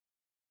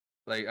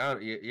I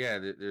don't, yeah,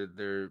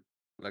 they're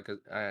like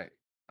I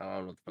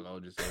don't know what the fuck I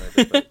was just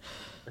saying right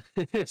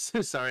there,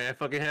 but sorry, I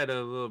fucking had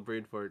a little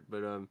brain fart.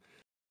 But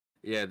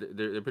yeah,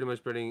 they're pretty much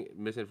spreading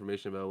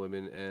misinformation about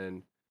women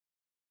and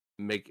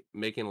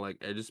making like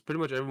just pretty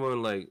much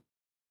everyone like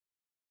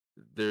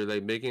they're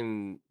like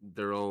making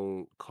their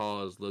own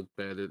cause look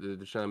bad. They're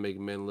trying to make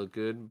men look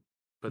good,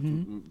 but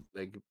Mm-hmm.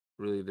 like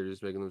really they're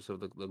just making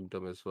themselves look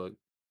dumb as fuck.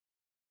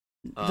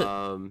 The,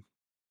 Um,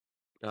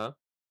 huh?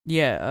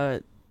 yeah,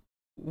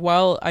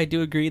 while I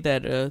do agree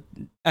that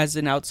as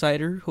an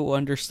outsider who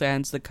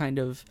understands the kind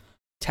of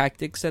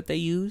tactics that they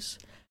use,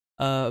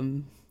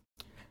 um,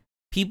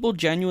 people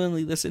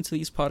genuinely listen to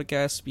these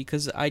podcasts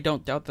because I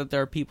don't doubt that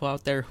there are people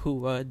out there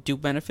who do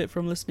benefit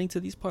from listening to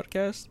these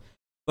podcasts.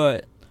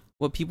 But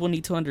what people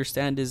need to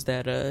understand is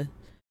that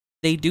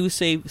they do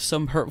say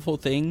some hurtful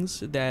things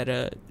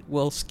that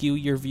will skew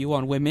your view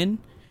on women.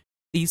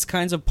 These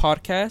kinds of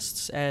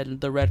podcasts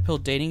and the red pill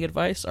dating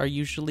advice are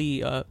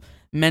usually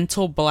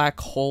mental black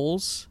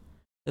holes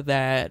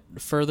that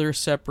further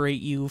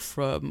separate you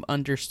from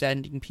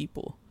understanding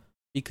people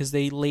because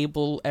they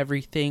label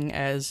everything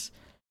as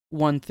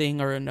one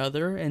thing or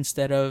another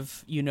instead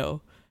of,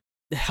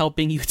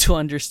 helping you to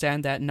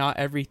understand that not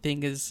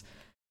everything is.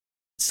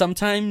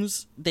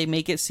 Sometimes they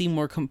make it seem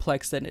more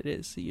complex than it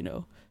is,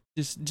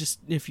 just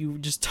if you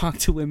just talk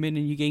to women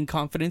and you gain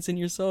confidence in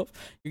yourself,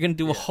 you're gonna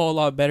do a Yeah. whole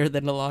lot better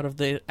than a lot of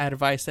the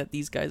advice that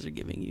these guys are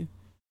giving you.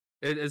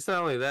 It's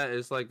not only that.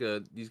 It's like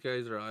these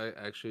guys are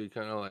actually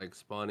kind of like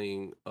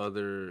spawning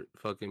other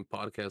fucking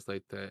podcasts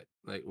like that,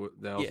 like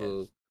that Yeah.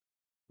 also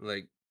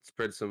like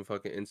spread some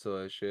fucking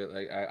incel ass shit.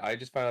 Like I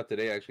just found out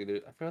today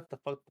actually. I forgot what the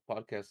fuck the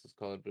podcast is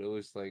called, but it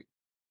was like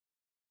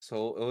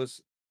so it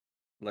was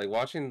like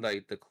watching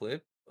like the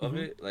clip of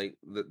Mm-hmm. it, like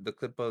the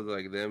clip of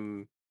like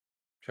them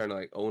trying to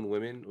like own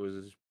women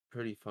was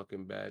pretty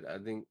fucking bad. I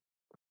think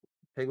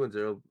Penguin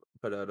Zero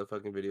put out a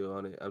fucking video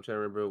on it. I'm trying to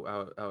remember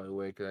how it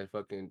went because I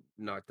fucking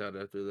knocked out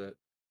after that.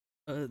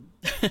 Uh,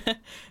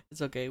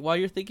 it's okay. While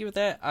you're thinking of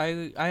that,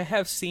 I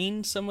have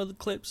seen some of the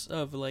clips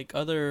of like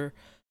other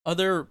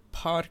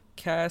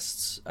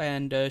podcasts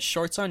and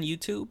shorts on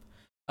YouTube.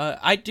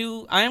 I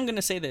am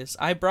gonna say this.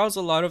 I browse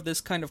a lot of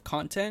this kind of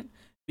content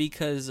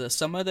because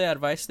some of the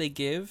advice they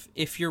give,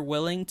 if you're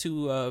willing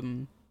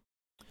to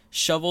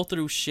shovel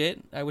through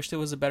shit, I wish there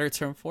was a better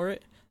term for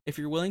it. If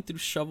you're willing to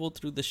shovel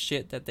through the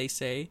shit that they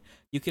say,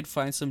 you could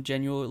find some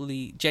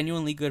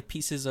genuinely good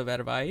pieces of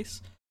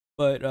advice.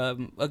 But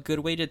a good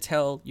way to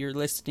tell you're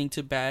listening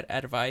to bad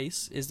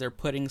advice is they're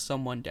putting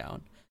someone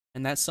down,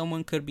 and that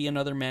someone could be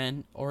another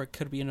man or it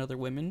could be another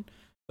woman.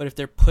 But if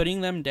they're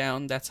putting them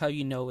down, that's how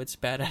you know it's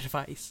bad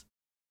advice.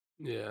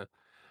 Yeah.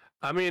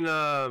 I mean,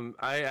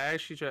 I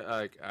actually tried.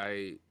 Like,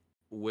 I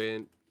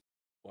went.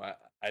 Well,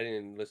 I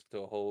didn't listen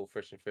to a whole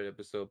Fresh and Fit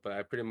episode, but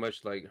I pretty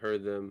much like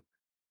heard them.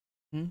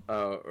 Mm-hmm.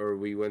 Or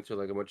we went to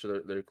like a bunch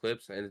of their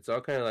clips, and it's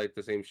all kind of like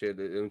the same shit.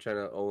 Them trying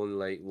to own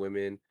like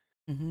women,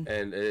 Mm-hmm.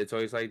 and it's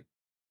always like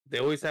they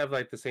always have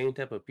like the same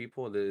type of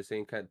people, the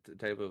same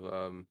type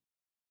of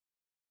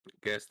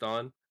guest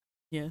on,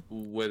 Yeah.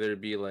 whether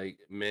it be like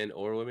men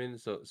or women.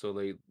 So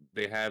like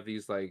they have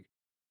these like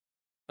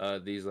how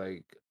do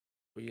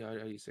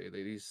you say,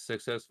 like these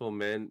successful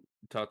men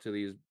talk to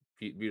these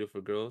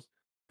beautiful girls,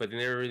 but they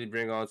never really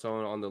bring on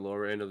someone on the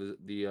lower end of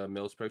the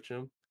male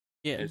spectrum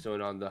Yeah. and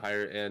someone on the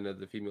higher end of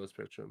the female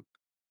spectrum.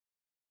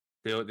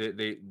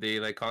 They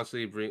like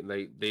constantly bring,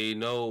 like, they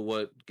know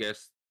what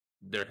guests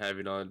they're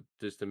having on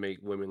just to make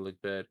women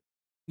look bad.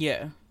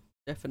 Yeah.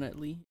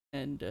 Definitely.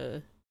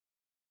 And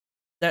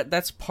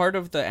that's part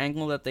of the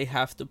angle that they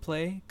have to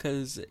play,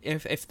 because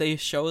if they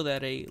show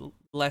that a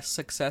less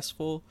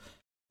successful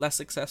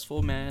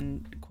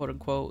man, quote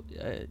unquote,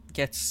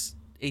 gets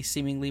a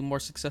seemingly more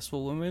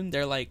successful woman,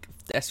 they're like,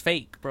 that's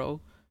fake,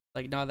 bro.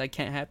 Like, no, that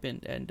can't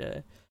happen.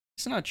 And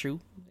it's not true.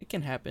 It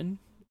can happen.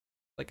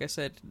 Like I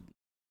said,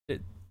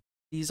 it,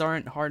 these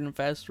aren't hard and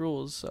fast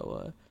rules.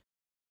 So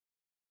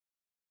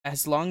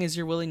as long as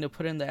you're willing to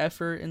put in the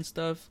effort and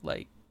stuff,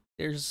 like,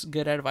 there's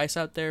good advice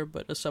out there,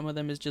 but some of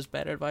them is just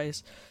bad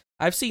advice.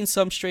 I've seen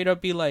some straight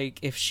up be like,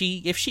 if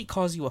she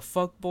calls you a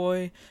fuck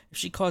boy, if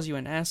she calls you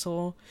an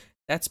asshole,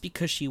 that's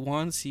because she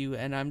wants you.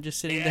 And I'm just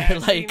sitting Yeah, there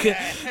I've seen like,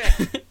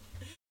 that.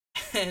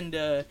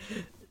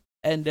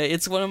 and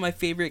it's one of my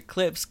favorite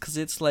clips because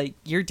it's like,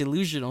 you're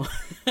delusional.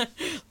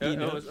 you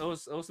know? It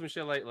was some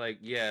shit like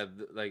yeah,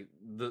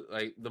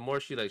 the more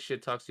she like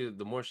shit talks to you,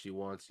 the more she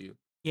wants you.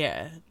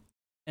 Yeah,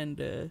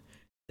 and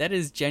that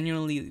is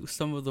genuinely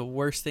some of the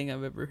worst thing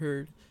I've ever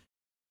heard.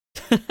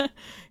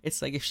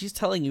 It's like, if she's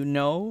telling you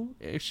no,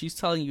 if she's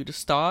telling you to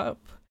stop,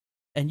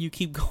 and you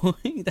keep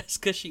going, that's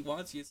because she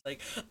wants you. It's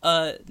like,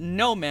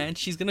 no, man,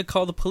 she's gonna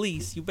call the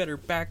police. You better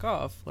back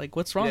off. Like,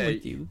 what's wrong Yeah,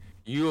 with you?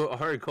 you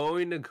are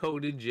going to go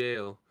to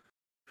jail,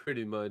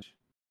 pretty much.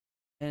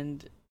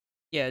 And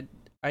yeah,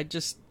 I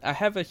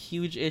have a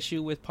huge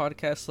issue with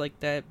podcasts like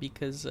that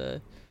because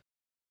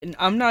and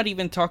I'm not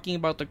even talking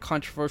about the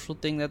controversial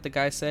thing that the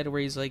guy said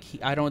where he's like,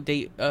 I don't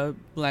date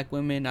black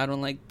women. I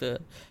don't like the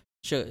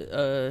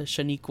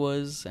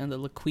Shaniquas and the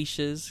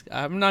LaQuishas.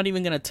 I'm not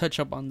even gonna touch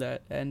up on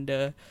that.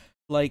 And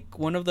like,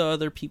 one of the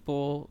other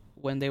people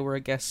when they were a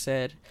guest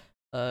said,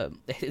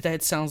 that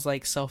sounds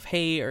like self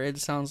hate, or it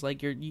sounds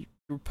like you're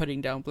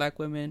putting down black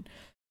women.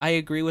 I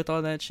agree with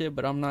all that shit,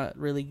 but I'm not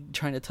really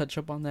trying to touch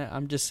up on that.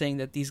 I'm just saying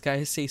that these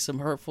guys say some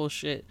hurtful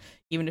shit,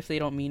 even if they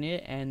don't mean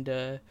it, and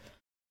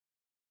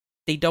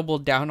they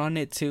doubled down on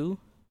it too.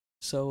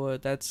 So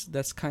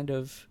that's kind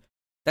of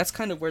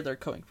where they're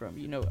coming from.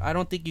 I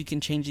don't think you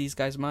can change these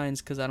guys'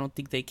 minds because I don't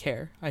think they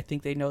care. I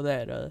think they know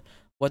that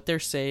what they're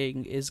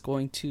saying is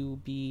going to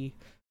be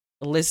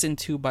listened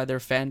to by their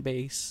fan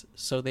base,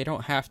 so they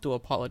don't have to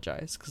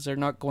apologize because they're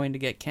not going to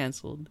get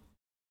canceled.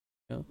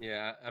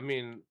 Yeah, I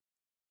mean,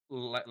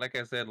 like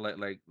I said, like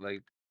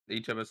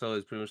each episode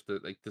is pretty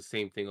much the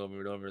same thing over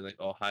and over. Like,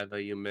 oh, high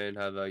value men,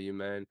 high value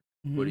man.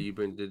 What do Mm-hmm. you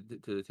bring to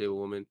the table,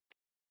 woman?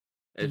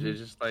 Mm-hmm. It's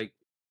just like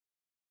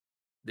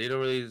they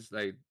don't really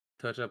like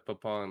touch up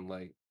upon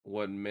like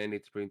what men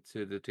need to bring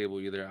to the table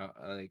either.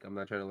 Like, I'm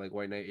not trying to like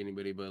white knight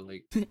anybody, but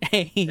like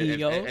Hey, if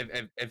yo. if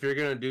if, if you're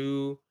gonna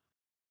do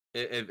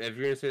if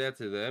you're gonna say that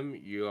to them,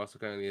 you also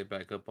kind of need to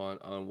back up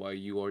on why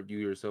you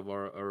yourself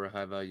are a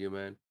high value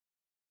man.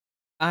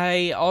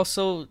 I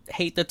also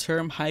hate the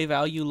term high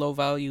value, low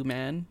value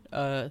man,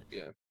 Yeah,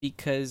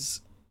 because,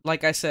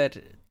 like I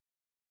said,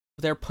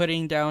 they're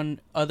putting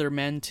down other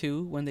men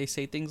too when they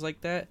say things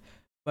like that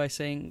by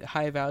saying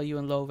high value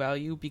and low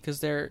value, because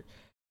they're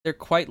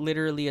quite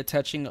literally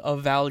attaching a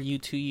value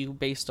to you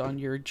based on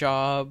your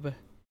job,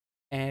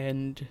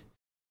 and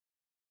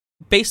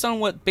based on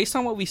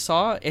what we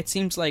saw, it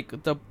seems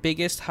like the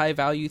biggest high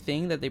value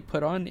thing that they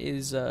put on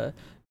is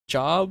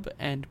job,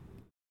 and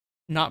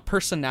not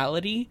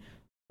personality,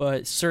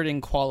 but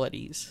certain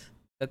qualities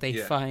that they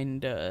yeah,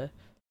 find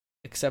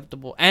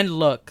acceptable, and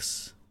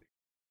looks,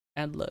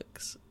 and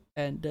looks.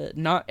 And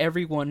not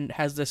everyone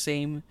has the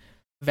same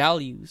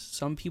values.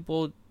 Some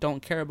people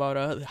don't care about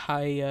a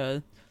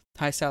high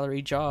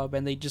salary job,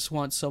 and they just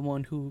want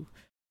someone who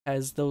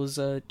has those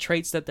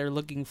traits that they're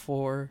looking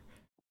for,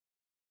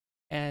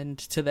 and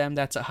to them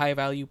that's a high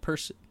value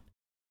person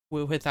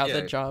without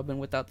the yeah. job and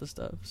without the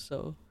stuff.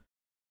 So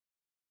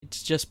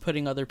it's just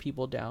putting other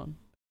people down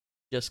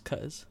just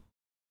cuz.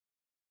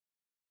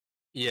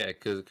 Yeah,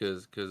 cause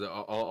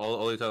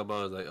all they talk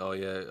about is like, oh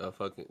yeah,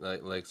 fucking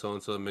like so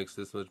and so makes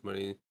this much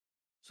money,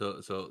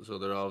 so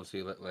they're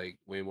obviously like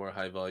way more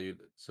high valued.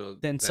 So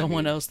Then that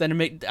someone means else, then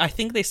a I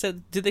think they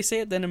said, did they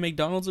say it? Then a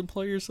McDonald's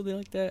employee or something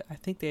like that. I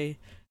think they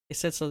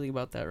said something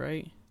about that,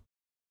 right?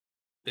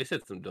 they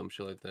said some dumb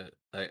shit like that.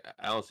 I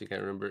honestly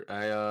can't remember.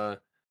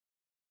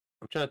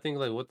 I'm trying to think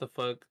like what the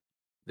fuck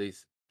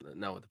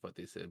not what the fuck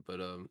they said, but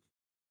a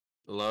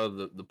lot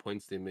of the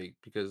points they make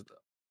because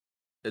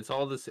it's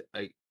all this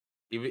like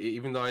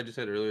even though I just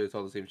said earlier it's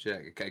all the same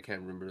shit. I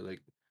can't remember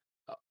like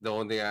the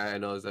only thing I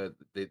know is that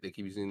they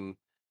keep using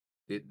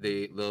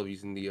they love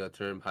using the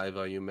term high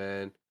value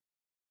man.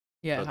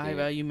 Yeah, high Fucking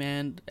value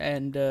man,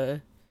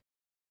 and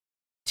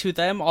to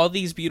them, all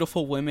these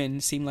beautiful women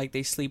seem like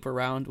they sleep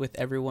around with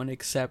everyone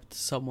except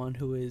someone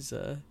who is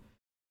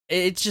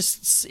it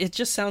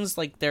just sounds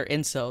like they're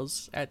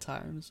incels at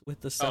times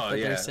with the stuff oh that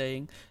they're yeah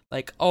saying.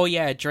 Like, oh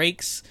yeah,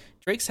 Drake's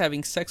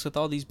having sex with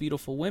all these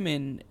beautiful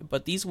women,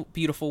 but these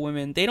beautiful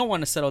women, they don't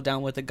want to settle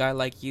down with a guy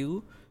like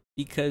you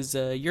because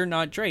you're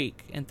not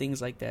Drake and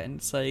things like that. And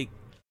it's like,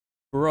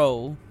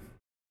 bro,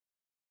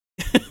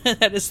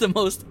 that is the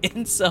most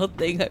insult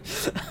thing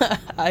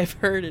I've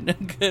heard in a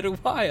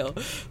good while.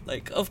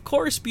 Like, of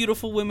course,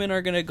 beautiful women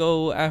are gonna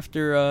go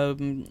after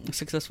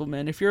successful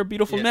men. If you're a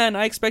beautiful yeah man,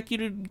 I expect you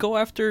to go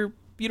after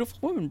beautiful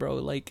women, bro.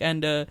 Like,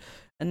 and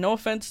no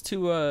offense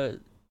to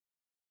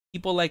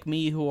people like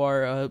me who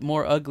are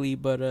more ugly,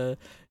 but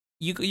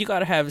you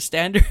gotta have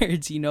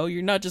standards. You know,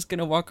 you're not just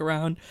gonna walk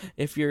around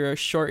if you're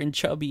short and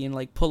chubby and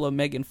like pull a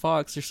Megan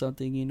Fox or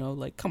something. You know,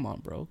 like come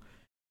on, bro.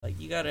 Like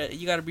you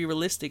gotta be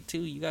realistic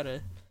too. You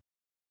gotta,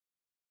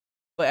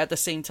 but at the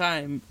same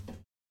time,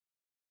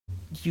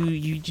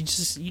 you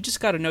just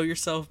got to know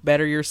yourself,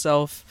 better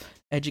yourself,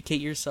 educate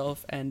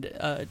yourself, and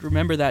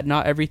remember that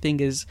not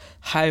everything is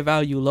high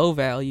value, low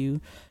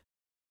value.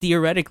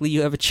 Theoretically,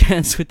 you have a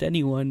chance with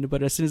anyone,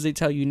 but as soon as they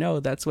tell you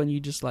no, that's when you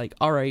just like,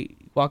 all right,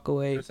 walk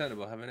away.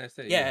 understandable. Have a nice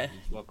day. Yeah, Yeah,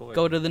 just walk away.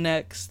 go to the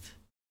next.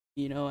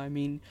 You know, I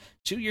mean,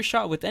 shoot your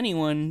shot with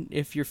anyone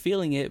if you're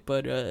feeling it,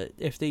 but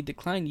if they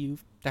decline you,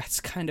 that's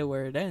kind of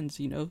where it ends.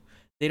 You know,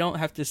 they don't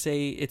have to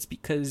say it's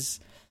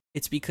because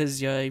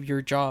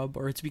your job,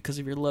 or it's because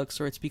of your looks,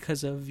 or it's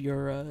because of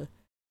your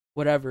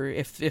whatever.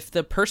 If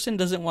the person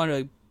doesn't want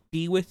to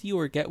be with you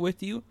or get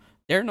with you,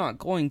 they're not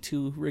going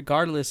to,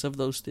 regardless of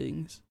those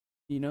things.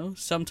 You know,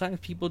 sometimes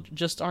people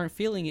just aren't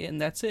feeling it,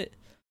 and that's it.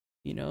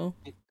 You know,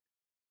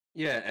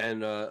 Yeah,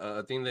 and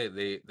I think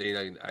they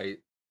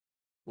like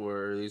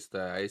or at least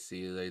that I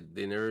see like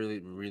they never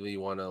really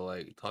want to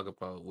like talk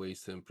about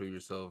ways to improve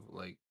yourself.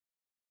 Like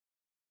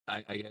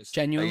I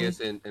genuinely. guess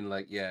in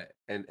like yeah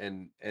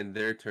and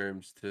their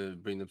terms to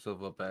bring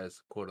themselves up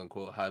as quote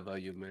unquote high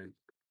value men.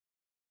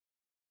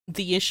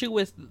 The issue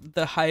with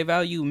the high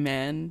value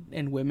man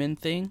and women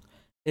thing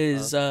Uh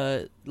is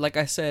like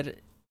I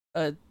said,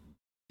 uh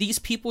these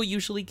people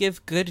usually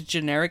give good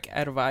generic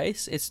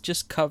advice. It's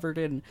just covered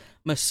in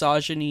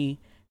misogyny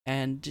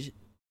and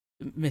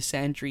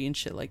misandry and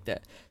shit like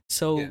that. yeah.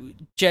 So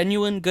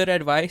genuine good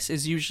advice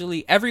is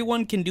usually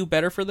everyone can do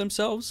better for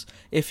themselves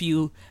if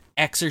you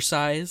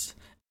exercise,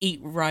 eat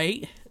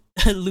right,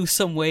 lose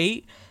some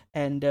weight,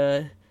 and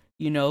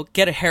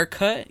get a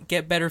haircut,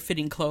 get better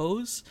fitting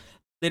clothes.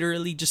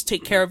 Literally, just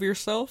take care of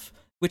yourself,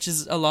 which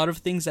is a lot of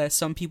things that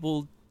some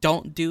people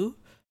don't do.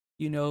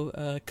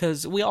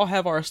 Because we all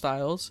have our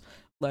styles.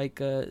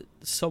 Like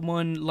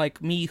someone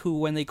like me who,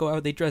 when they go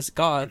out, they dress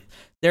goth.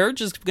 There are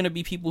just gonna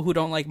be people who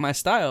don't like my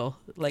style.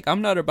 Like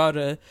I'm not about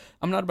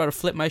to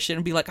flip my shit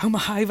and be like, I'm a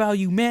high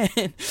value man.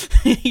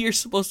 You're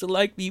supposed to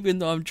like me even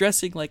though I'm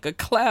dressing like a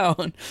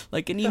clown,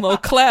 like an emo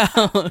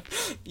clown.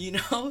 you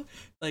know,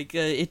 like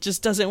it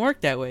just doesn't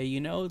work that way.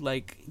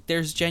 Like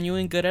there's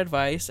genuine good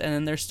advice, and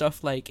then there's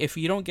stuff like if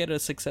you don't get a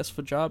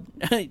successful job,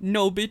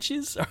 no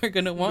bitches are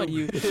gonna want No.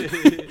 you,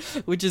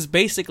 which is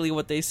basically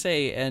what they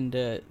say. And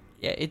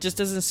yeah, it just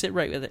doesn't sit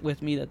right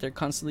with me that they're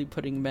constantly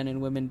putting men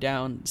and women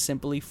down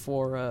simply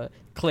for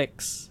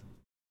clicks.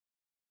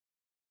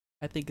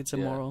 I think it's yeah.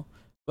 immoral,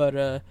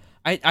 but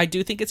I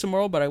do think it's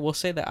immoral. But I will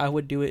say that I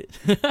would do it.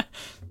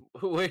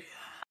 Wait.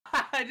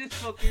 I just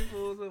fucking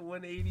pulled a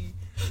 180.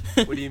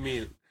 What do you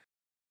mean?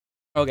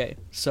 Okay,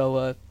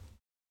 so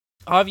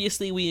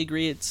obviously we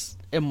agree it's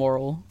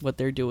immoral what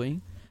they're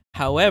doing.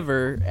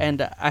 However,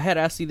 and I had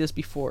asked you this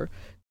before,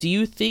 do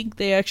you think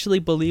they actually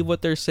believe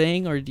what they're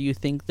saying, or do you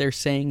think they're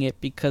saying it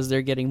because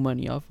they're getting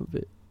money off of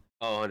it?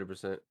 Oh,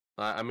 100%.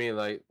 I mean,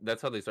 like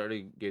that's how they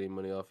started getting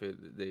money off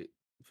it. They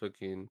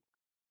fucking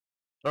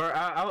or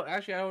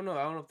actually I don't know.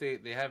 I don't know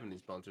if they have any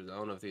sponsors. I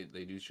don't know if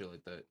they do shit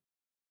like that.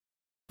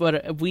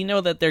 But we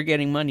know that they're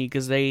getting money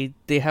because they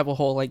have a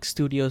whole like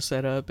studio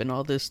set up and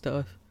all this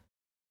stuff,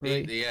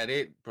 right? They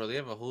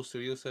have a whole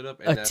studio set up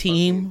A and that fucking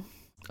team,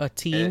 a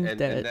team and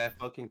that. that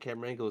fucking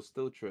camera angle is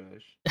still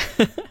trash.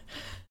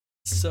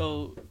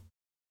 So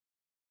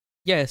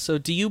yeah, so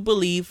do you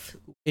believe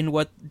in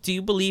what? Do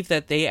you believe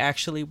that they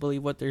actually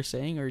believe what they're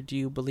saying, or do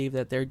you believe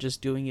that they're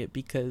just doing it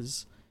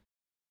because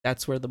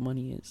that's where the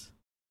money is?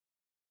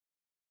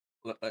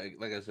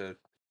 Like I said.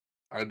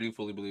 I do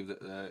fully believe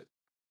that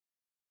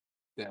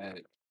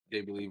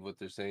they believe what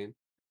they're saying.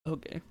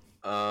 Okay.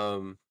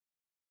 Um,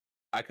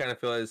 I kind of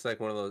feel like it's like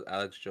one of those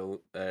Alex Jones,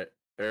 or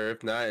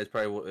if not, it's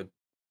probably it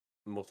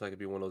most likely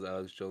be one of those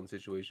Alex Jones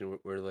situation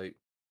where like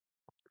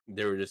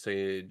they were just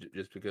saying it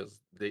just because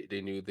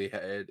they knew they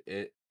had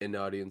an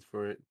audience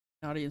for it.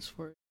 Audience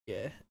for it.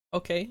 Yeah.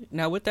 Okay.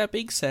 Now, with that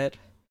being said,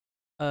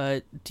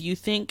 do you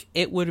think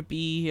it would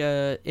be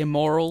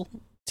immoral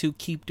to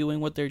keep doing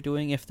what they're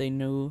doing if they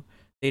knew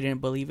they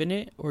didn't believe in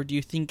it, or do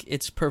you think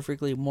it's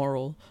perfectly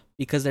moral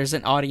because there's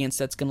an audience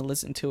that's gonna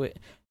listen to it,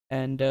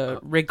 and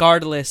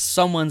regardless,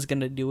 someone's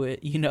gonna do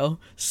it. You know,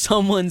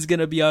 someone's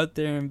gonna be out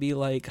there and be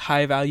like,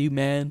 high value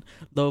man,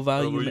 low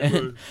value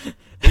man.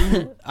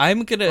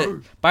 I'm gonna.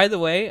 By the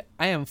way,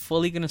 I am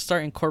fully gonna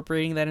start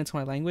incorporating that into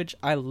my language.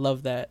 I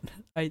love that.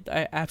 I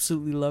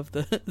absolutely love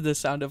the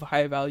sound of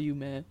high value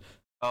man.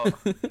 Oh,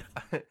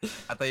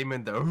 I thought you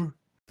meant the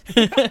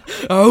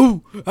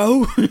Oh,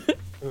 oh.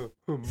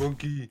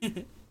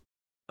 monkey.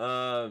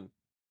 Fuck.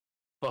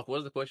 What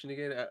was the question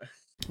again?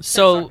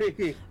 So,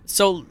 Sorry.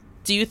 so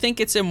do you think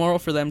it's immoral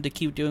for them to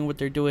keep doing what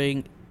they're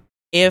doing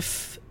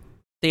if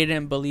they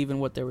didn't believe in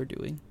what they were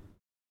doing?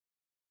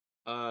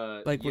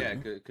 Like, Yeah,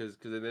 because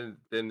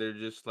then they're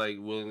just like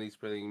willingly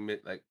spreading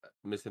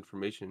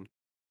misinformation.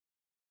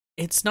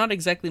 it's not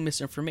exactly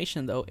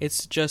misinformation though.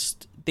 It's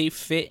just they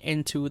fit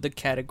into the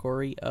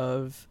category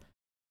of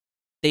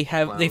they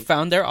Clowns.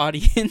 found their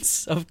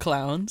audience of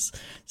clowns,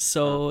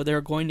 so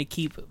they're going to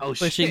keep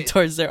pushing Shit.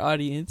 towards their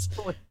audience.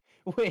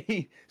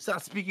 Wait,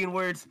 stop speaking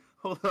words.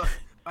 Hold on,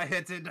 my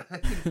headset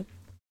died.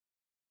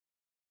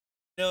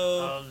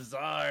 No, I'm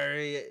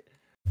sorry. I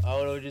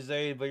don't know what you're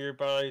saying, but you're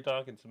probably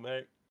talking to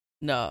me.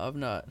 no, I'm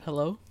not.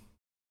 Hello.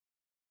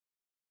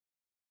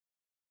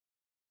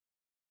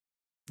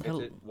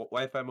 Hello.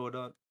 Wi-Fi mode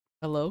on.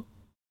 Hello.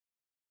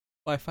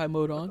 Wi-Fi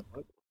mode What on. the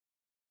fuck?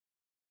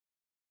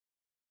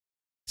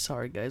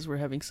 Sorry guys, we're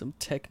having some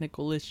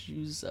technical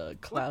issues. What the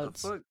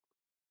Cloud's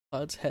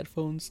fuck?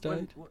 headphones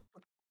died. What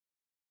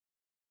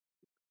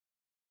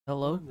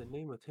Hello. in the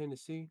name of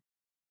Tennessee?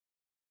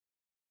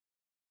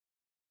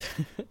 This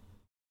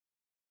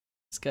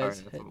All guy's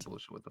right, that's some head.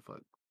 bullshit. What the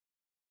fuck?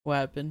 What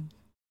happened?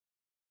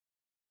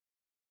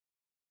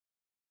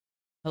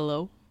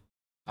 Hello.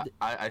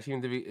 I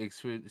seem to be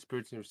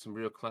experiencing some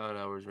real clown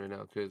hours right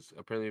now because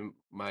apparently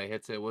my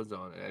headset was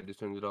on and I just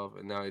turned it off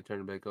and now I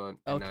turned it back on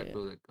and now I Okay.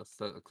 feel like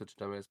such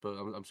a dumbass. But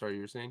I'm sorry,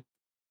 you were saying?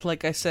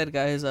 Like I said,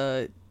 guys,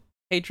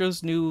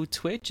 Pedro's new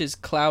Twitch is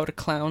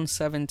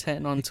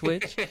CloudClown710 on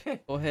Twitch.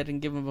 Go ahead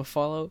and give him a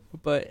follow.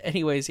 But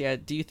anyways, yeah,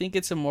 do you think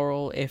it's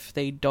immoral if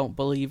they don't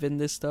believe in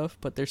this stuff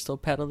but they're still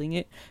peddling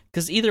it?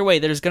 Because either way,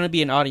 there's gonna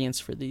be an audience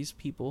for these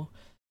people.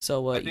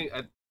 So I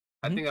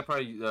think I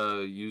probably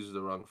used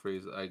the wrong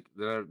phrase. Like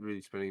they're not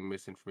really spreading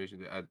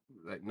misinformation.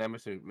 Like not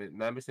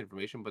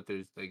misinformation, but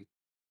there's like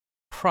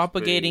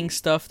propagating spreading.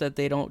 stuff that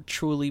they don't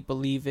truly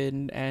believe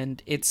in,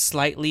 and it's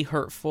slightly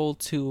hurtful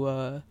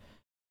to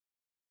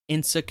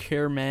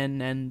insecure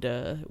men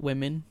and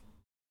women.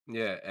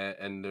 Yeah,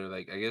 and they're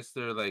like I guess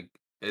they're like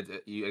I guess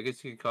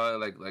you could call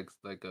it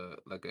like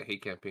a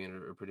hate campaign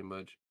or pretty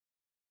much.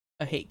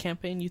 A hate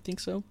campaign, you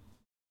think so?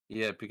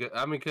 Yeah,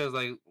 because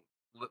like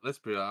let's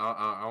be real.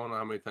 I don't know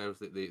how many times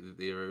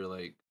they ever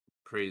like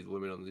praise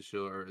women on the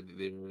show or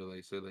they ever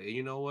like say like, hey,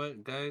 you know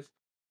what, guys,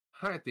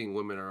 I think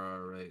women are all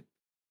right.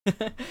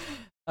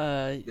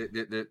 uh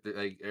They're,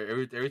 like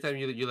every time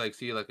you like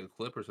see like a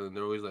clip or something,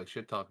 they're always like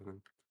shit talking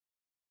them.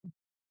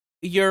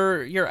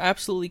 you're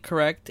absolutely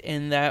correct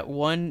in that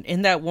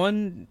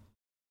one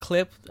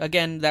clip.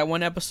 Again, that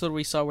one episode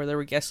we saw where there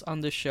were guests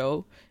on the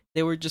show,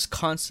 they were just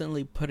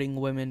constantly putting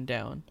women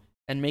down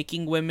and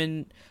making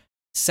women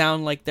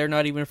sound like they're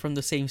not even from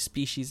the same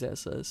species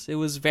as us. It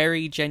was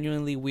very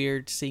genuinely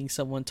weird seeing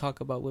someone talk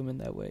about women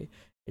that way.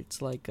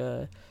 It's like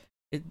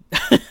it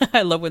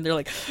I love when they're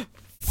like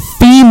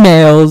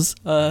females,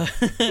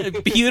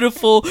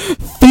 beautiful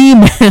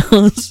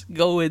females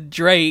go with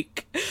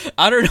Drake.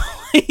 I don't know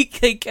why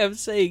they kept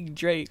saying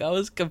Drake. I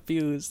was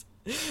confused.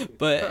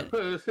 But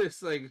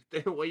It's like,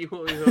 damn, why you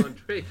want me on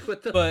Drake?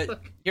 What the but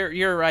fuck?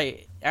 you're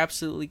right.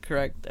 Absolutely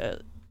correct.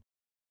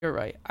 You're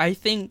right. I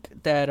think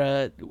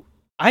that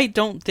I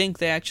don't think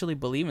they actually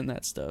believe in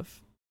that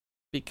stuff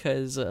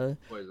because Why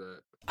is that?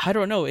 I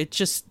don't know. It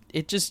just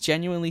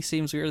genuinely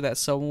seems weird that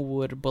someone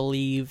would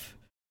believe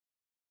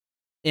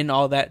in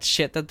all that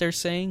shit that they're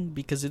saying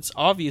because it's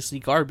obviously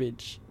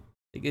garbage.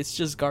 Like it's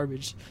just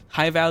garbage.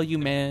 High value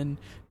man,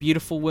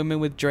 beautiful women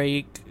with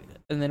Drake,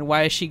 and then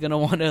why is she gonna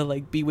want to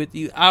like be with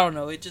you? I don't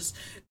know. It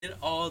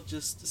all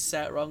just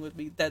sat wrong with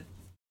me. That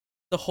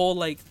the whole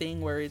like thing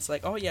where it's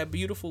like, oh yeah,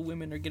 beautiful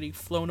women are getting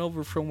flown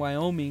over from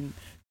Wyoming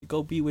to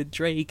go be with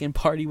Drake and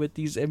party with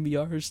these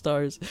NBA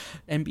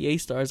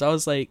stars. I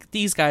was like,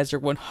 these guys are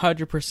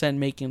 100%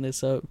 making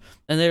this up,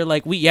 and they're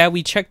like,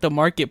 we checked the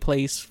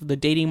marketplace. The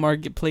dating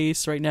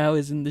marketplace right now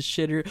is in the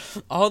shitter.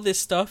 All this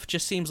stuff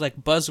just seems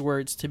like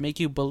buzzwords to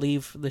make you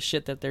believe the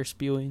shit that they're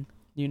spewing.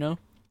 You know?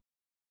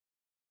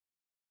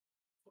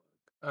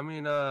 I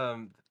mean,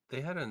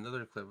 they had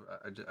another clip.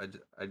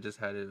 I just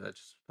had it. I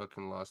just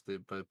fucking lost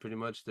it. But pretty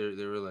much they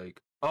were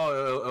like,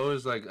 oh, it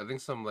was like I think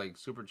some like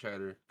super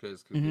chatter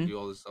because they Mm-hmm. do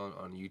all this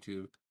on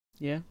YouTube.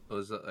 Yeah. It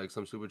was like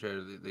some super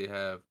chatter that they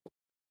have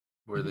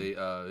where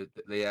Mm-hmm.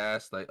 they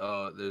asked like,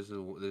 oh, there's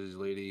this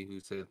lady who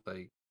said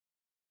like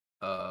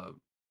uh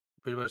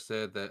pretty much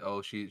said that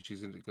oh she's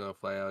gonna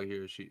fly out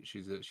here. She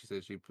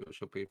said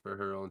she'll pay for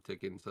her own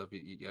ticket and stuff.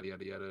 Yada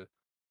yada yada.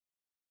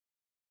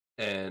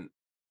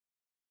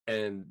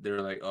 And they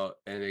were like, oh,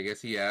 and I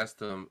guess he asked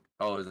them,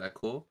 oh, is that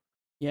cool?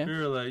 Yeah.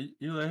 You're like,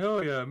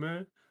 hell yeah,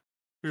 man.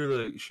 You're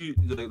like, she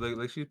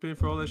like she's paying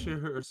for all that shit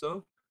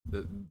herself.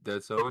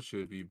 That's how it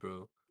should be,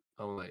 bro.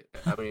 I'm like,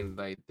 I mean,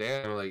 like,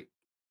 damn, like,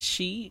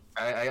 She.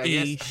 I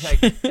guess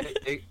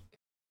Eesh. like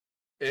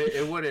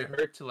it wouldn't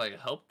hurt to like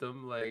help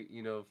them, like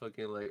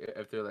fucking like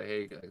if they're like,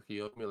 hey, can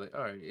you help me? Like,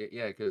 all right,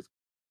 yeah, because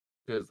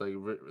like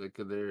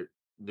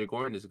they're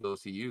going to go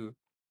see you.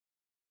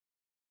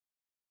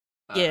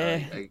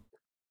 Yeah. I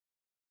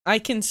I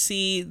can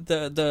see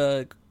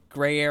the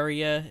gray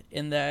area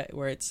in that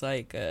where it's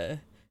like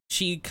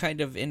she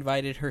kind of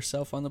invited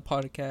herself on the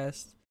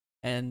podcast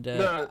and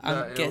no,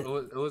 I'm get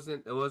it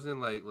wasn't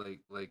like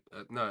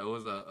no, it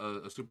was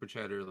a super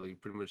chatter, like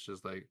pretty much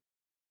just like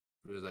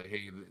it was like,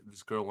 hey,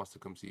 this girl wants to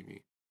come see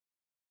me.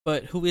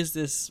 but who is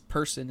this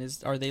person?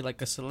 Are they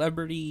like a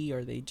celebrity?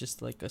 Are they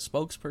just like a It,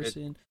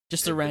 spokesperson?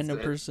 Just a it random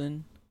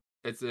person?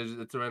 it's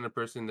a random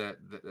person that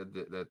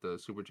the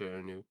super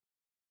chatter knew.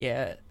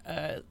 Yeah,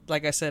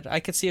 like I said, I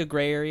could see a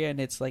gray area,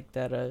 and it's like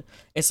that.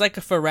 It's like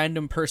if a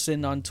random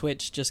person on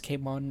Twitch just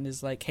came on and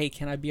is like, "Hey,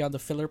 can I be on the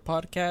filler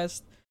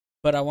podcast?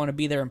 But I want to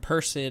be there in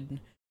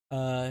person.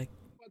 Uh,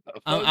 What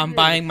the fuck? I'm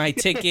buying my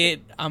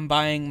ticket. I'm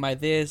buying my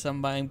this.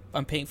 I'm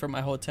paying for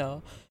my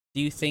hotel.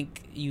 Do you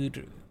think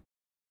you'd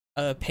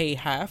pay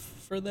half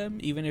for them,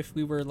 even if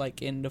we were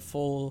like in the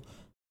full?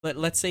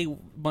 Let's say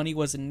money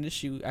wasn't an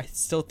issue. I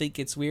still think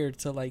it's weird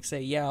to like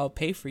say, yeah, I'll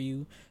pay for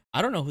you.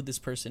 I don't know who this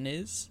person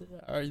is.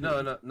 Are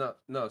No, they?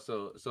 no.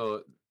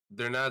 So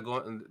they're not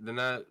going. They're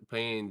not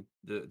paying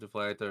the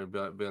fly out there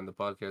and be on the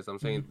podcast. I'm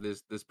saying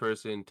Mhm. this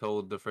person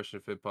told the Fresh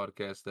and Fit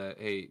podcast that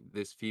hey,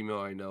 this female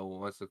I know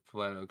wants to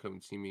fly out and come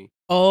and see me.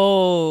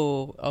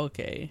 Oh,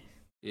 okay.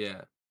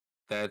 Yeah,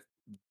 that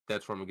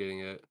that's where I'm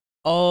getting at.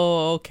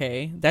 Oh,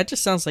 okay. That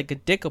just sounds like a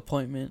dick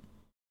appointment.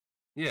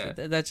 Yeah,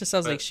 That just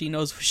sounds like but she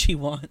knows what she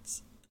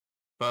wants.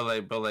 but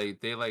like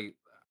they like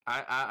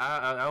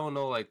I don't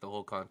know like the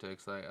whole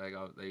context.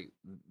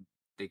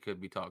 They could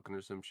be talking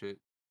or some shit.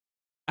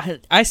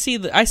 I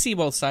see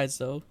both sides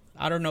though.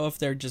 I don't know if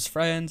they're just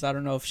friends. I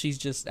don't know if she's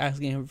just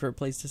asking him for a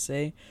place to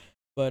stay.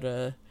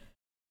 But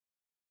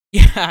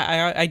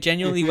yeah, I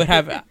genuinely would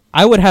have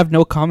I would have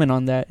no comment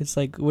on that. It's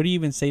like, what do you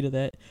even say to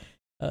that?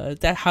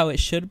 That how it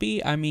should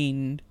be? I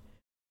mean,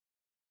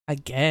 I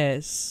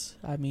guess.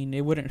 I mean,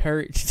 it wouldn't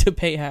hurt to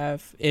pay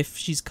half if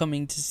she's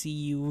coming to see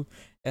you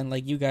and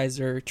like you guys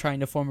are trying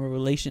to form a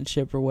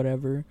relationship or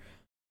whatever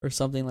or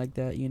something like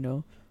that, you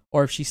know?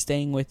 Or if she's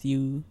staying with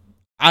you.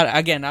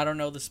 I don't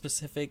know the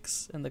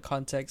specifics, and the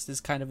context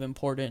is kind of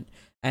important,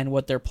 and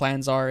what their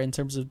plans are in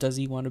terms of does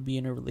he want to be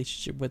in a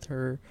relationship with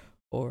her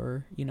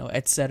or, you know,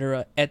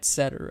 etc.,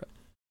 etc.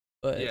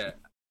 But Yeah,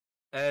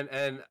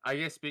 and I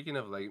guess speaking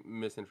of like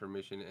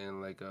misinformation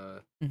and like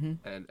mhm,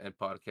 and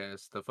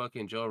podcasts, the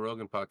fucking Joe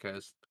Rogan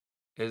podcast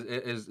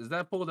is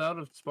that pulled out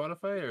of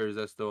Spotify or is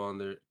that still on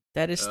there?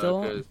 that is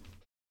still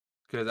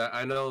Cause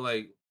I know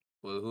like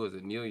well who was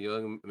it Neil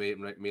Young made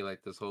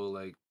like this whole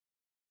like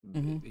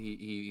mhm,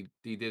 he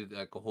did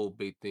like a whole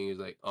big thing. He's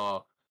like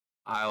oh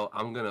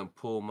I'm gonna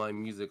pull my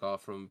music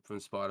off from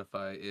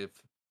Spotify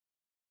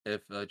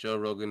if Joe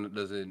Rogan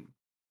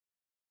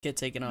get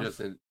taken off.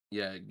 doesn't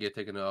yeah get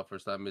taken off or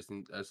stop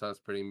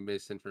spreading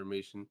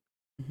misinformation.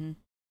 Mhm.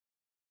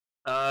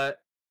 Uh,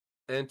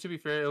 and to be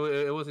fair,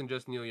 it wasn't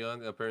just Neil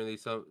Young. Apparently,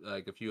 some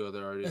like a few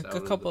other artists. I A don't know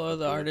who the couple of fuck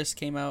the they are. artists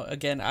came out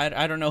again.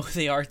 I don't know who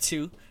they are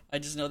too. I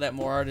just know that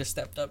more artists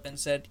stepped up and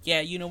said,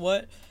 "Yeah, you know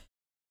what?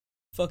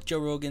 Fuck Joe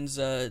Rogan's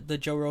the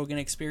Joe Rogan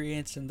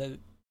experience and the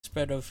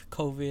spread of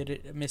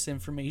COVID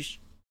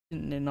misinformation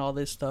and all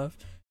this stuff."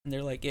 And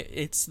they're like,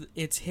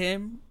 it's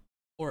him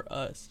or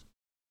us."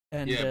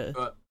 And Yeah,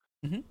 but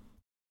mhm,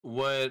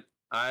 what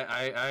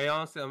I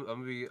honestly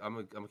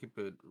I'm gonna keep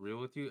it real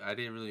with you. I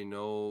didn't really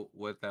know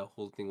what that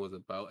whole thing was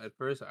about at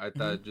first. I mhm,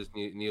 thought just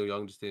Neil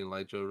Young just didn't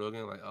like Joe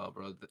Rogan. Like, oh,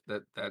 bro,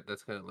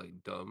 that's kind of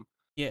like dumb.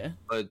 yeah,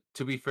 But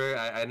to be fair,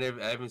 I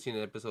haven't seen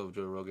an episode of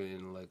Joe Rogan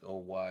in like a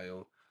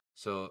while.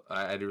 So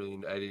I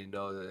didn't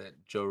know that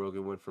Joe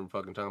Rogan went from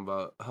fucking talking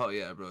about oh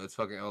yeah bro it's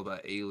fucking all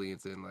about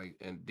aliens and like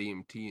and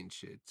DMT and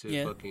shit to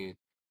yeah. fucking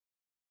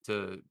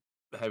to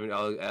having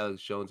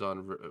Alex Jones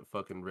on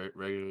fucking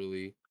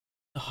regularly.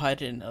 Oh, I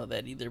didn't know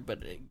that either.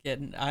 But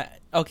again, I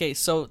okay.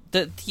 So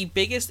the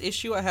biggest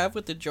issue I have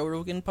with the Joe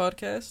Rogan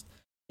podcast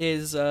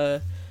is No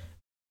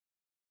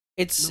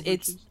it's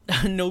bitches.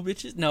 no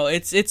bitches. No,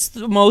 it's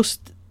the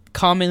most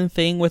common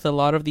thing with a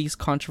lot of these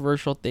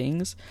controversial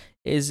things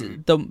is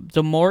Hmm.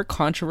 the more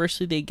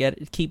controversy they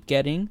keep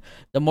getting,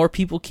 the more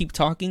people keep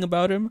talking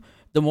about him,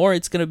 the more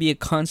it's gonna be a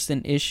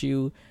constant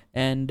issue.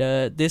 And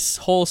this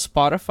whole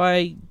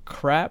Spotify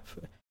crap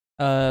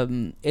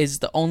is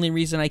the only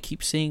reason I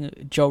keep seeing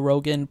Joe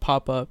Rogan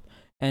pop up.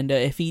 And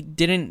if he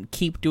didn't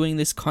keep doing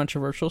this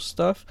controversial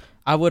stuff,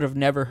 I would have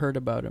never heard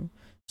about him.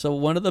 So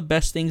one of the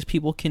best things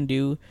people can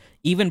do,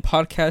 even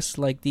podcasts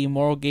like the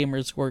Immoral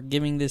Gamers, who are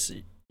giving this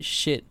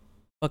shit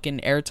fucking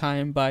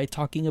airtime by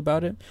talking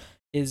about it,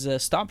 is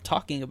stop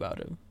talking about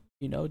him.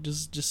 You know,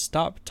 just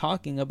stop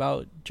talking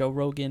about Joe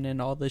Rogan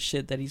and all the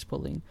shit that he's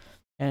pulling.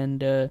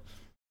 And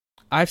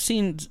I've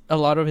seen a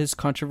lot of his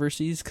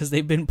controversies because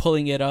they've been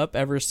pulling it up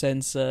ever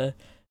since that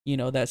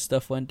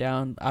stuff went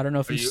down. I don't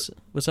know if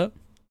what's up.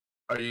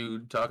 Are you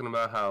talking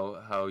about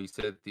how he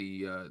said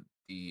the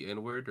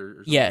N word or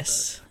something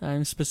Yes, like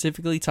I'm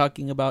specifically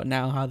talking about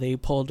now how they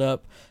pulled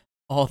up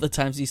all the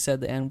times he said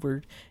the N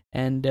word,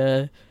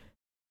 and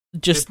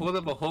just they pulled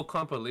up a whole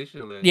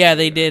compilation. Yeah,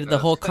 they did the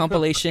whole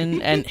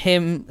compilation, and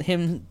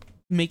him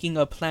making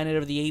a Planet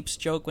of the Apes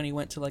joke when he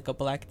went to like a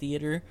black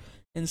theater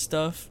and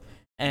stuff.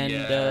 And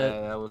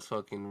that was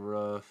fucking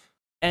rough.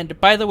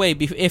 And by the way,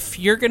 if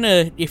you're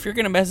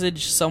gonna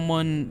message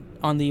someone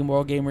on the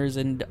Immoral Gamers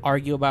and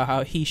argue about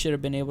how he should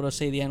have been able to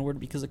say the N word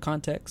because of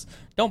context,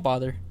 don't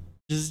bother.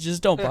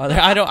 Just don't bother.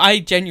 I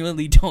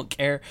genuinely don't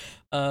care.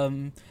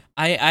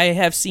 I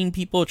have seen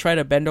people try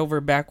to bend over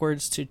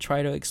backwards to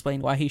try to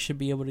explain why he should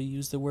be able to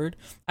use the word.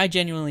 I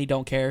genuinely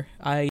don't care.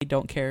 I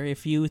don't care.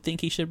 If you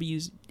think he should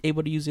be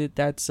able to use it,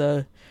 that's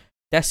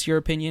your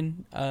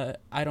opinion.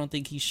 I don't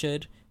think he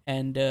should.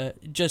 And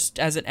just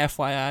as an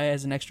FYI,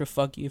 as an extra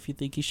fuck you, if you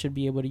think he should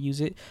be able to use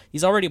it,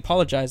 he's already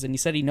apologized and he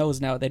said he knows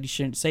now that he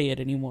shouldn't say it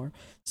anymore.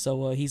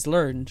 So he's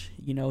learned.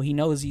 You know, he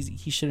knows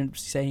he shouldn't be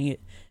saying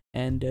it,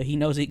 and he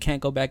knows he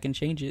can't go back and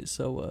change it.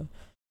 So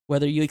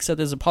whether you accept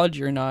his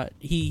apology or not,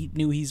 he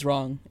knew he's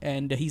wrong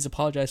and he's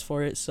apologized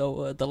for it.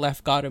 So the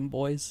left got him,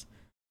 boys.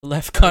 The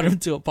left got him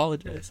to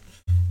apologize.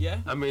 Yeah.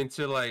 I mean,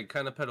 to like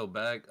kind of pedal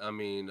back. I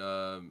mean,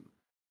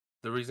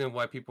 the reason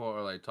why people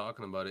are like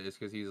talking about it is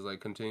because he's like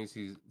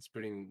continuously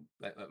spreading,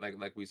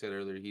 like we said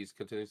earlier, he's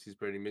continuously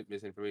spreading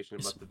misinformation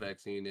about the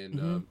vaccine,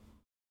 and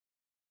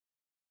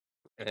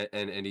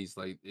and he's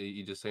like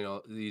he's just spouting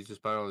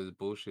all this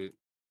bullshit.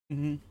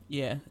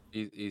 Yeah.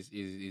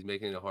 He's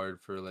making it hard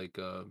for like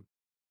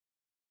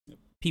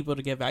people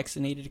to get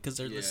vaccinated because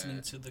they're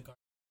listening to the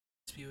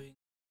spewing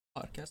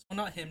podcast. Well,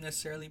 not him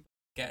necessarily, but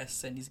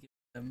guests, and he's giving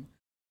them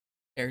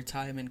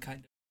airtime and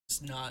kind of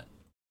just not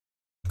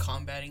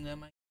combating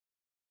them.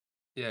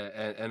 Yeah,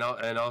 and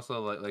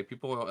also like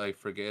people like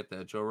forget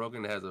that Joe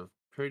Rogan has a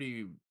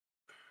pretty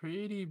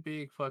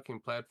big fucking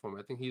platform.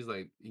 I think he's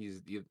the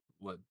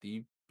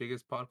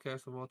biggest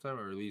podcast of all time,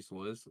 or at least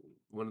was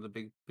one of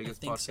the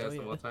biggest podcasts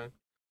of all time.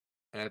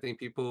 And I think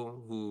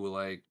people who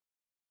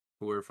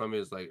were from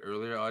his like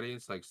earlier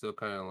audience like still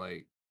kind of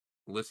like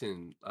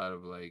listen out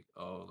of like,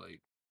 oh,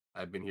 like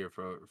I've been here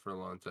for a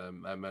long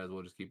time, I might as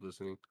well just keep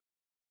listening,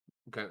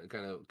 kind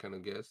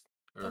of guess,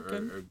 or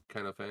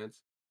kind of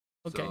fans.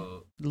 Okay.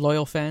 So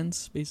loyal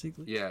fans,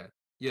 basically. Yeah.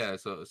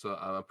 So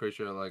I'm pretty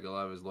sure like a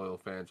lot of his loyal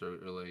fans are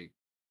like,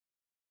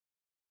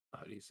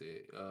 how do you say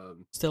it?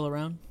 Still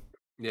around.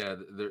 Yeah,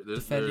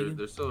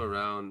 they're still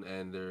around,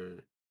 and they're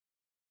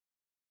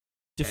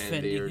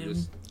defending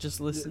him,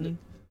 just listening.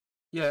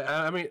 Yeah,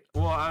 I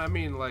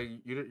mean, like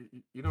you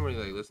don't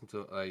really like listen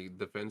to like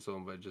defend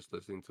someone by just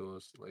listening to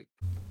us, like,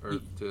 or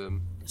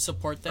to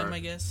support them, I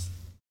guess.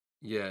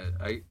 Yeah,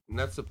 I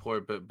not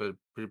support, but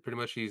pretty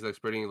much he's like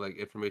spreading like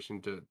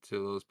information to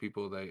those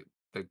people that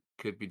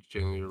could be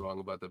genuinely wrong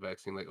about the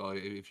vaccine. Like, oh,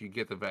 if you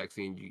get the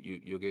vaccine,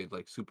 you'll get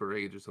like super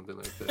AIDS or something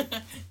like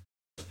that.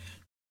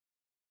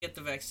 Get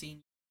the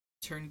vaccine,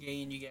 turn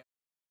gay, and you get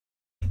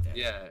like that.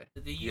 Yeah,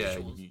 the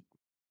usual.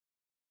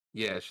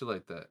 Yeah, shit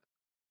like that.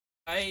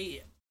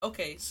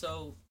 Okay,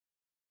 so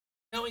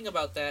knowing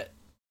about that,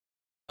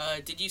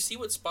 did you see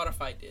what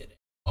Spotify did?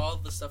 All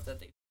the stuff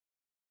that they.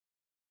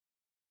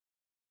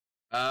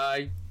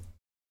 I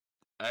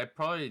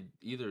probably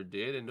either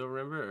did and don't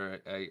remember,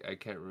 or I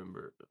can't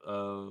remember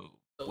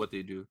what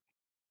they do.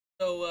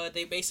 So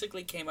they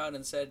basically came out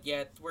and said,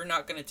 yeah, we're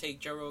not going to take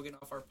Joe Rogan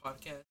off our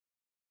podcast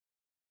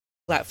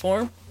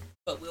platform,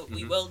 but what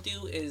we will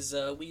do is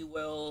we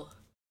will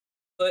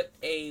put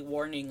a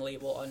warning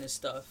label on his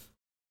stuff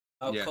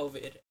about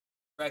COVID,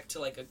 direct to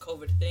like a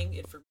COVID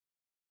thing.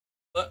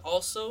 But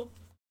also,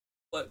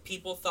 what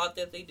people thought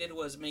that they did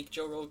was make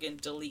Joe Rogan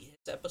delete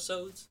his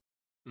episodes.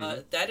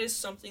 That is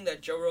something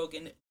that Joe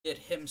Rogan did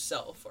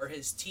himself, or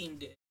his team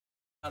did.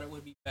 I thought it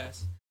would be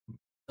best.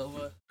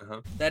 So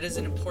that is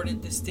an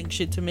important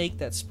distinction to make,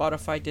 that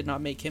Spotify did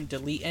not make him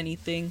delete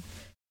anything.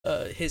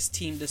 His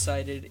team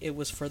decided it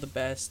was for the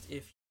best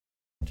if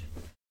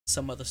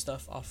some of the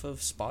stuff off of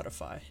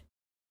Spotify.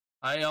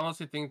 I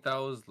honestly think that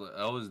was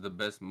the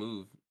best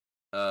move,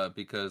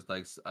 because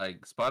like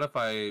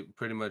Spotify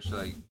pretty much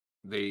like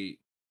they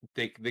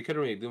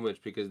couldn't really do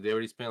much because they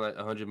already spent like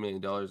 $100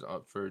 million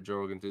for Joe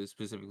Rogan to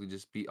specifically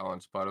just be on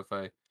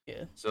Spotify.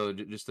 Yeah. So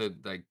just to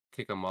like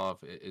kick him off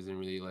isn't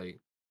really like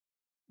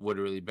would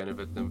really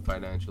benefit them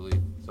financially.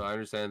 So I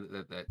understand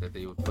that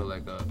they would put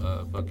like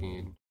a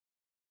fucking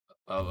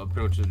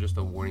pretty much just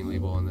a warning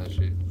label on that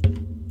shit.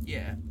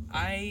 Yeah,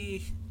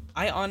 I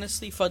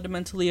honestly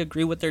fundamentally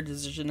agree with their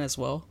decision as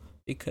well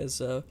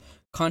because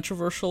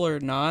controversial or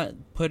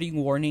not, putting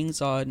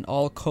warnings on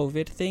all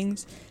COVID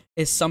things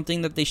is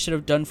something that they should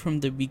have done from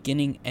the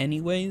beginning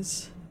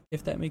anyways,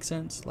 if that makes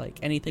sense. Like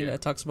anything Yeah.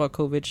 that talks about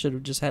COVID should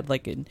have just had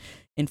like an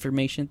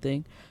information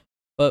thing.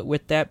 But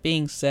with that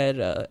being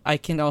said, I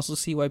can also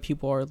see why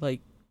people are like,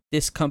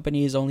 this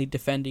company is only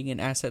defending an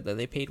asset that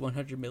they paid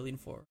 100 million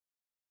for.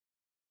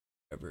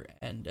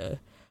 And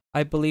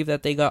I believe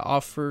that they got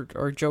offered,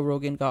 or Joe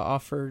Rogan got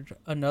offered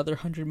another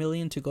 100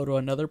 million to go to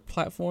another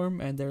platform,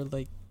 and they're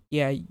like,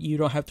 yeah, you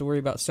don't have to worry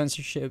about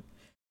censorship.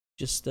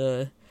 Just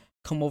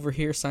come over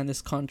here, sign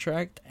this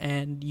contract,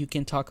 and you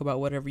can talk about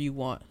whatever you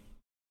want.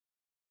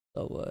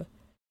 So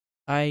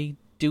I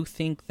do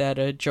think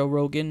that Joe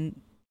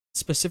Rogan,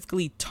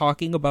 specifically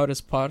talking about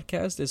his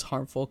podcast, is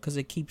harmful because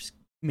it keeps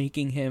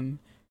making him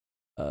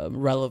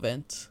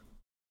relevant.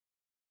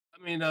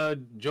 I mean,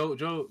 Joe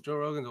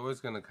Rogan's always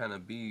gonna kind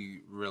of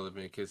be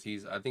relevant because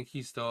I think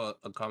he's still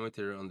a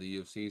commentator on the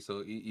UFC.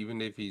 So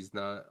even if he's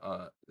not,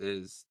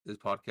 his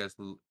podcast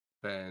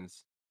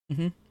fans,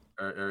 Mm-hmm.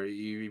 or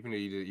even if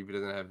he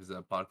doesn't have his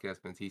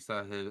podcast fans, he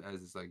still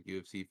has his like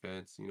UFC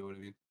fans. You know what I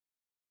mean?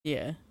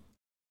 Yeah.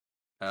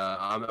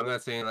 I'm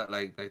not saying that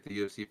like the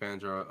UFC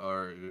fans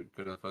are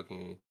gonna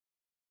fucking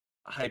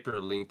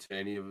hyperlink to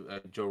any of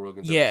Joe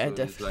Rogan's Yeah, episodes.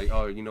 It's definitely. like,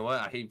 oh, you know what?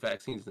 I hate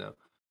vaccines now.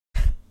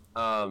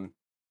 Um,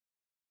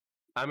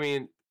 I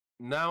mean,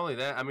 not only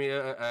that. I mean,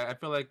 I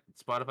feel like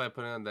Spotify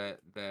putting on that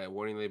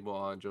warning label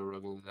on Joe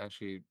Rogan is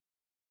actually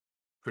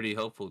pretty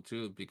helpful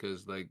too,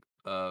 because like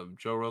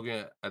Joe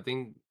Rogan, I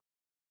think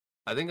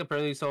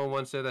apparently someone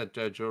once said that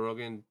Joe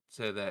Rogan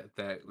said that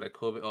like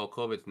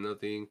COVID's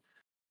nothing,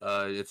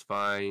 it's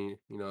fine.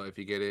 You know, if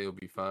you get it, it'll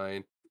be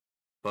fine.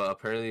 But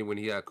apparently, when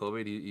he got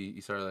COVID, he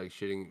started like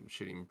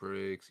shitting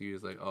bricks. He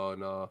was like, "Oh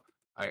no,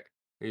 I."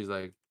 He's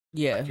like, "I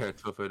Yeah. can't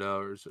tough it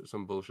out," or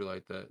some bullshit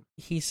like that.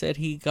 He said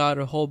he got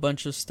a whole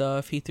bunch of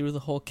stuff. He threw the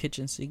whole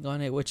kitchen sink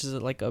on it, which is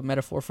like a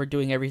metaphor for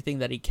doing everything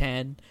that he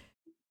can.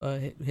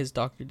 His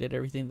doctor did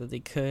everything that they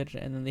could,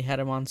 and then they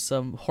had him on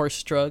some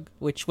horse drug,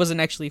 which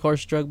wasn't actually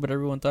horse drug, but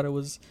everyone thought it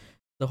was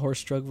the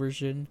horse drug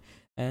version.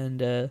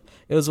 And it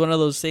was one of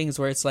those things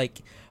where it's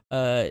like,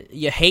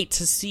 you hate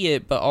to see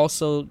it, but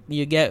also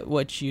you get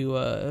what you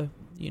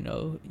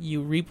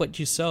reap what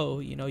you sow.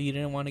 You know, you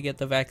didn't want to get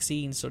the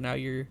vaccine, so now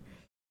you're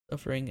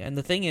suffering. And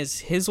the thing is,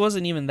 his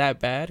wasn't even that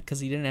bad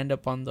because he didn't end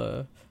up on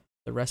the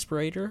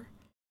respirator.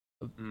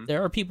 Mm-hmm.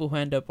 There are people who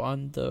end up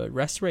on the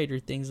respirator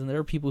things, and there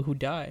are people who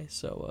die.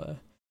 So,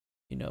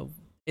 you know,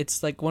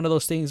 it's like one of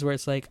those things where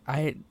it's like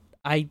I,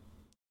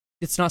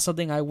 it's not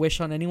something I wish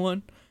on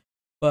anyone,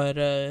 but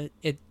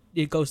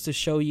it goes to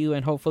show you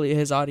and hopefully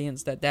his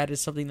audience that that is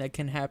something that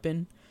can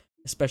happen,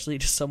 especially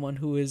to someone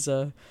who is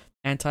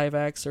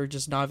anti-vax or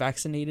just not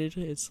vaccinated.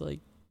 It's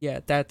like,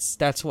 yeah,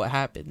 that's what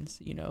happens,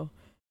 you know.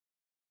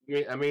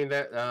 I mean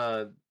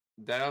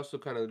that also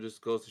kind of just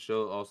goes to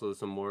show also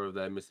some more of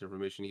that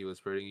misinformation he was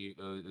spreading.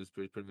 Is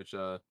pretty much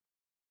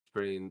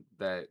spreading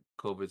that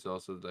COVID's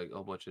also like a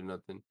whole bunch of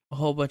nothing. A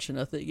whole bunch of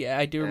nothing. Yeah,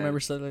 I do And remember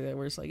something like that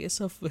where it's like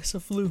it's a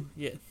flu.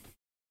 Yeah.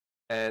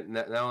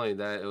 not only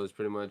that, it was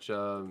pretty much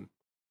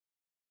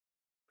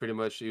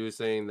he was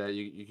saying that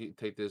you could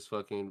take this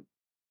fucking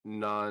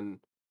non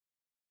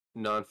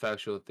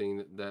non-factual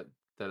thing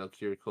that'll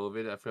cure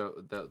COVID. I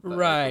forgot that like the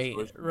Right,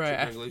 source right.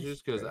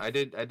 regulations, because Right.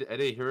 I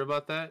did hear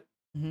about that.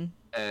 Mm-hmm.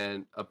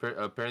 And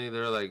apparently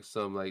they're like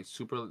some like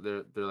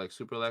they're like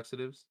super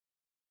laxatives.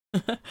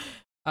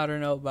 I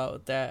don't know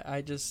about that.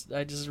 I just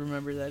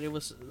remember that it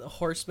was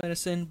horse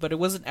medicine, but it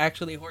wasn't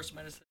actually horse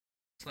medicine.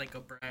 It's like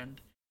a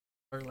brand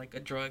or like a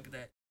drug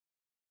that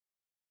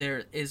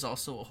there is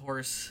also a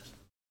horse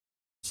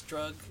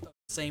drug of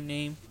the same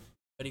name,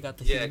 but he got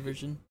the Yeah, human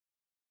version.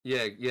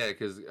 yeah,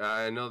 because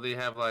I know they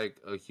have like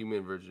a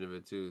human version of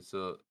it too.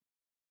 So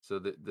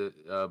the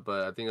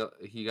but I think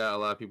he got a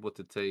lot of people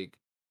to take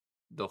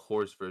the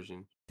horse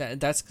version.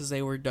 That's because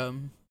they were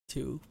dumb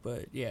too.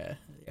 But yeah,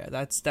 yeah,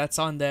 that's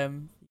on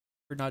them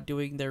for not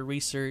doing their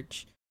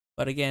research.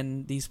 But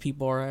again, these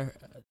people are,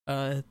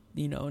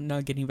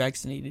 not getting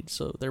vaccinated,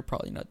 so they're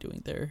probably not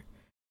doing their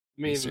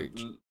I mean,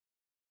 research.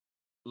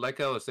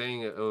 like I was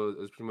saying, it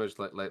was pretty much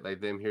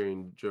like them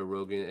hearing Joe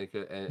Rogan,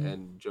 Mm.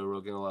 and Joe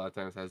Rogan a lot of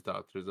times has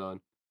doctors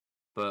on,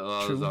 but a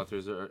lot of those True.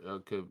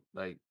 doctors could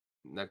like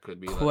that could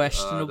be like a lot of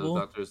those Questionable.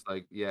 doctors,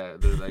 like, yeah,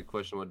 they're like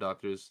questionable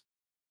doctors,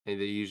 and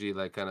they usually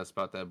like kind of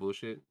spout that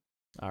bullshit.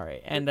 All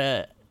right, and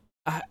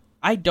I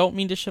I don't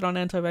mean to shit on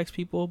anti-vax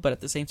people, but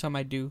at the same time,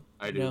 I do.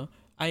 I You do. know,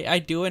 I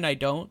do and I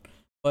don't,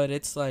 but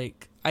it's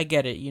like I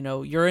get it. You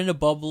know, you're in a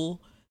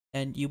bubble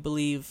and you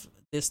believe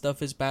this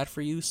stuff is bad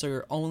for you, so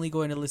you're only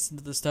going to listen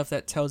to the stuff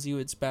that tells you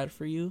it's bad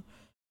for you.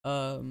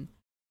 Um,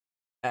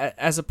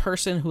 as a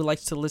person who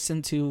likes to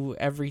listen to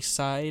every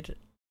side,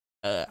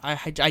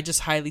 I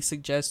just highly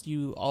suggest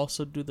you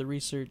also do the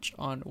research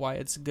on why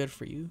it's good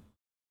for you.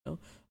 You know,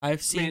 I've I mean,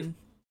 seen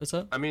what's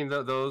up.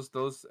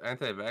 those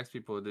anti-vax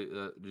people,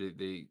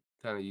 they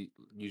kind of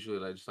usually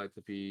like just like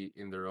to be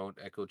in their own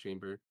echo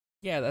chamber.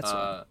 Yeah, that's what.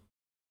 Uh,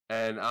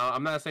 and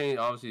I'm not saying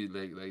obviously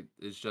like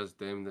it's just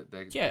them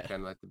that Yeah,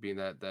 kind of like to be in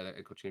that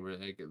echo chamber.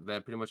 Like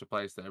that pretty much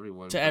applies to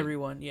everyone. to But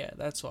everyone. Yeah,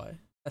 that's why.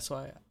 That's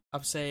why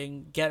I'm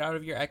saying get out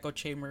of your echo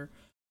chamber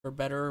for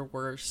better or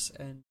worse,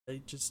 and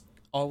just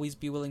always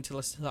be willing to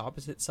listen to the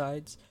opposite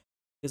sides.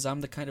 Because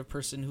I'm the kind of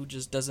person who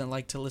just doesn't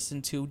like to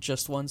listen to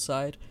just one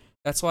side.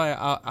 That's why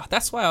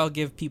I'll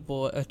give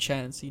people a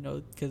chance.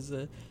 Because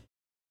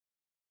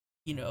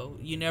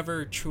you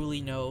never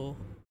truly know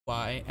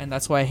why, and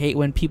that's why I hate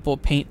when people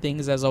paint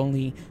things as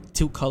only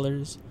two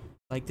colors,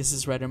 like this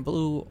is red and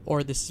blue,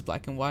 or this is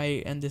black and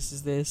white, and this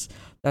is this.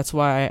 That's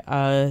why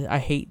I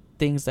hate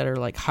things that are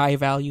like high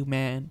value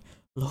man,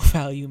 low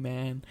value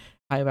man,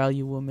 high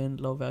value woman,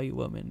 low value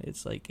woman.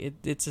 It's like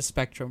it's a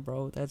spectrum,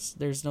 bro.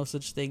 There's no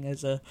such thing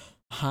as a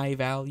high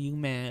value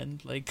man.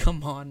 Like,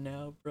 come on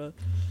now, bro.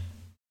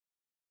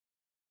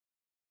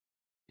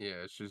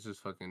 yeah, it's just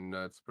fucking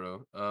nuts,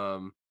 bro.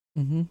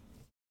 Mhm.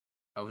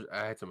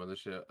 I had some other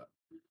shit,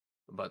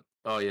 but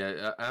oh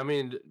yeah, I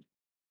mean,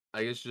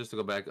 I guess just to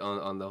go back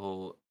on the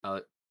whole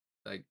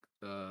like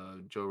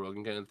Joe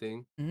Rogan kind of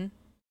thing. Mhm.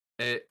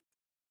 It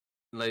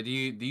like do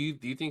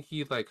you think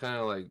he like kind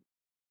of like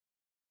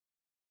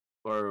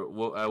or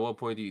what at what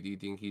point do you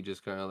think he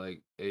just kind of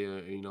like hey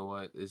you know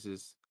what this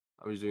is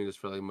I'm just doing this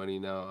for like money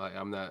now.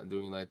 I'm not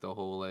doing like the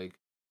whole like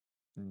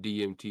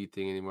DMT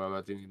thing anymore. I'm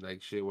not doing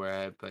like shit where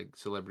I have like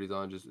celebrities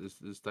on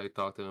just like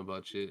talk to them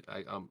about shit.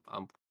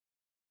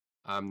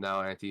 I'm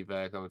now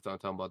anti-vax. I'm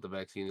talking about the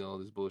vaccine and all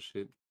this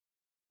bullshit.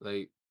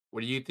 Like,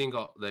 what do you think?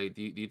 Like,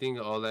 do you think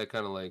all that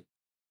kind of like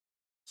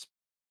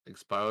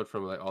spiraled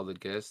from like all the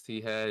guests he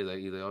had? Like,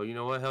 he's like, oh, you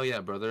know what? Hell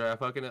yeah, brother. I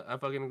fucking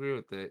agree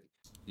with that.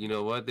 You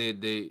know what?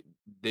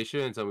 They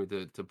shouldn't tell me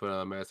to put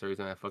on a mask every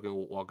time I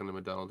fucking walk into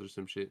McDonald's or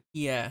some shit.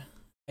 Yeah,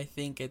 I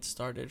think it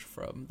started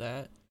from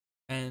that.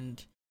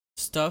 And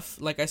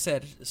stuff, like I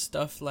said,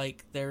 stuff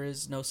like there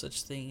is no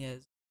such thing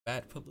as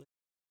bad publicity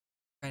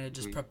kind of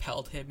just Mhm.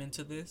 propelled him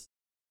into this.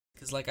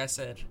 Because, like I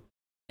said,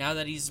 now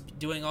that he's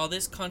doing all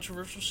this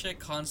controversial shit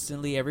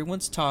constantly,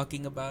 everyone's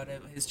talking about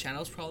it. His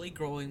channel's probably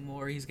growing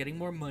more. He's getting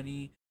more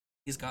money.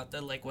 He's got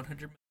the like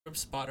 100 million from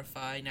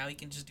Spotify. Now he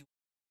can just do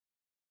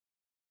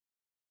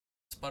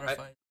I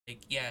Spotify.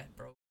 Like, yeah,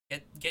 bro,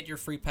 get your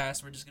free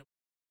pass. We're just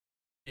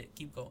gonna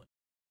keep going.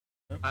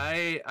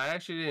 I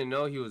actually didn't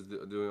know he was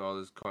doing all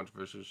this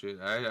controversial shit.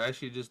 I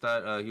actually just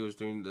thought he was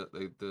doing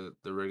the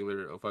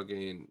regular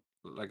fucking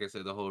like I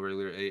said the whole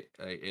regular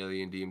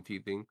alien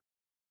DMT thing.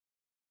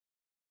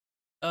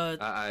 Uh,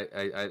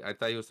 I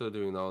thought he was still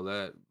doing all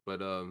that,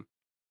 but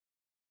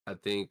I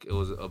think it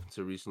was up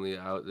to recently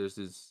out. There's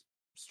this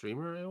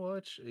streamer I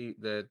watch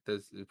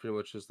that's pretty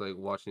much just like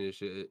watching this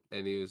shit,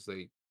 and he was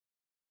like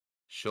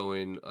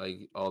showing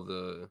like all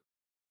the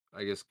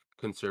I guess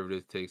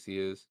conservative takes he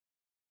is,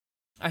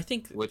 I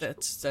think which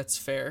that's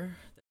fair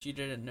that you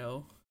didn't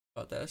know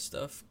about that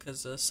stuff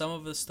because some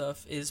of the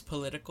stuff is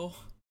political.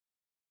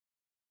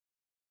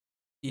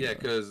 You yeah, know.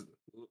 because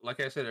like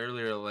I said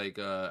earlier, like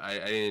I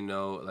didn't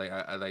know like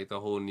I like the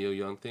whole Neil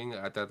Young thing.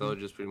 I thought that Mm. was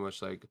just pretty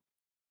much like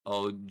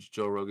oh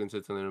Joe Rogan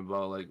said something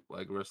about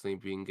like wrestling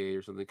being gay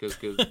or something because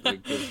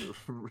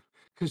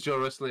Joe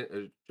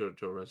wrestling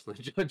Joe wrestling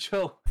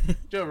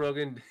Joe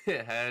Rogan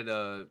had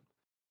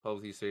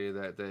publicly say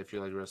that if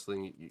you like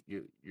wrestling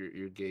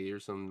you're gay or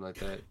something like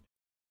that.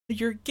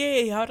 You're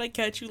gay. How'd I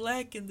catch you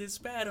lacking this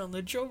bad on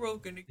the Joe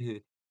Rogan?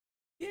 Yay!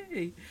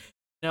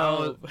 I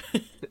was No.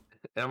 and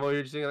I'm over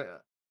here just saying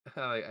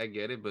like I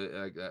get it, but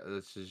like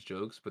that's just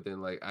jokes. But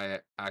then like I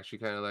actually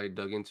kind of like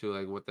dug into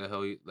like what the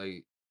hell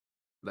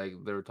like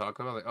they were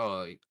talking about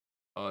like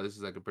oh this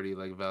is like a pretty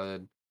like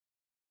valid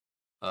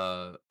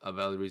a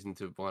valid reason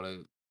to want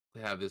to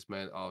have this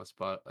man off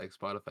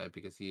Spotify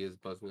because he is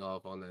buzzing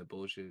off on that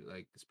bullshit.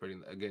 Like it's pretty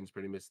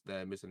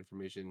that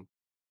misinformation.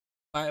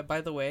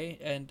 By the way,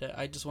 and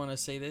I just want to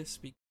say this: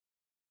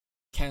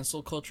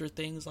 cancel culture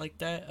things like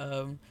that.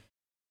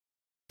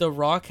 The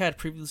Rock had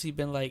previously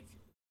been like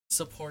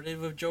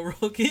supportive of Joe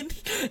Rogan,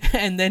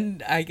 and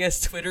then I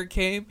guess Twitter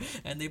came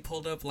and they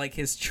pulled up like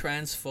his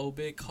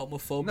transphobic,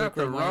 homophobic Not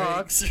The Rock.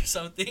 remarks or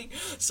something.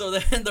 So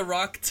then The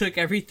Rock took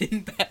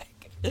everything back.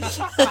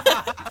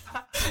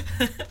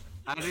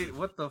 I didn't.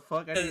 What the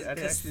fuck? I didn't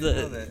Because actually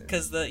know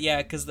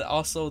that.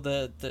 also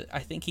the I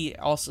think he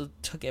also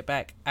took it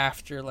back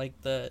after like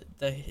the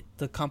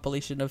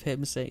compilation of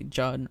him saying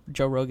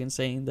Joe Rogan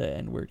saying the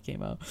N word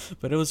came out,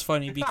 but it was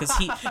funny because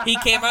he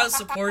came out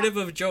supportive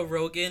of Joe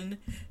Rogan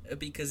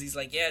because he's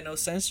like yeah no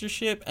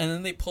censorship, and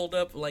then they pulled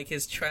up like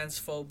his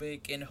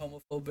transphobic and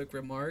homophobic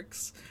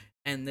remarks,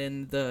 and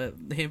then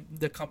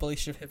the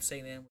compilation of him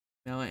saying the N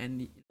word,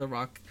 and The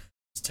Rock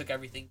just took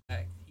everything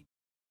back.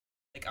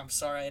 Like, I'm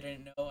sorry I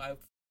didn't know. I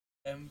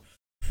am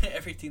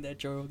everything that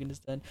Joe Rogan has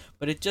done.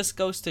 But it just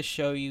goes to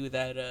show you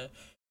that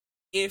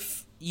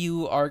if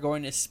you are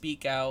going to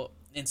speak out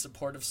in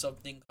support of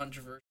something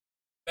controversial,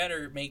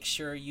 better make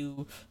sure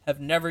you have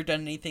never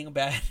done anything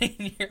bad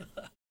in your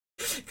life.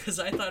 Because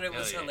I thought it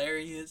Hell was yeah.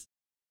 hilarious.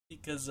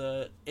 Because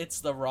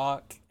it's The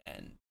Rock,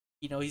 and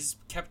he's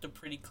kept a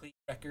pretty clean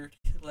record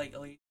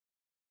lately.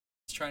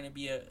 He's trying to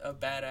be a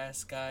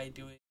badass guy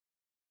doing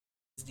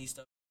Disney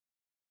stuff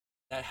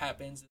that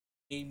happens in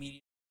the media,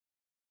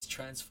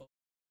 transphobic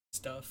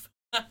stuff.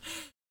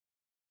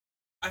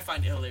 I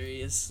find it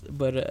hilarious,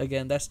 but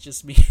again, that's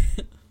just me.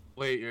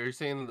 Wait, you're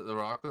saying The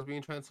Rock was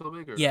being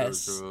transphobic or Joe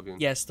Yes, Rogan?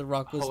 yes, The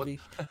Rock was Oh, be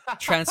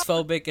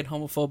transphobic and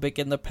homophobic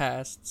in the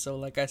past. So,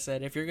 like I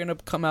said, if you're gonna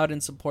come out in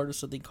support of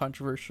something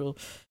controversial,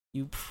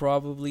 you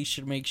probably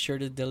should make sure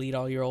to delete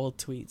all your old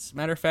tweets.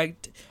 Matter of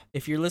fact,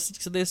 if you're listening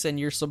to this and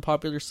you're some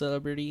popular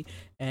celebrity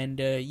and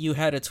you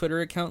had a Twitter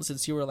account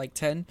since you were like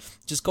 10,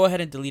 just go ahead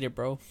and delete it,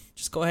 bro.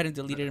 Just go ahead and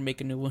delete it and make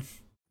a new one.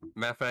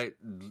 matter of fact,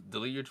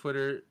 delete your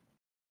Twitter,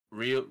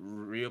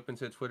 reopen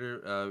to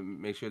Twitter.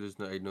 Make sure there's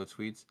no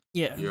tweets.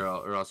 Yeah,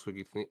 Or else we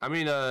could think. I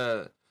mean,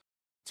 to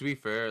be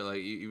fair, like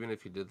even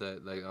if you did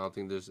that, like I don't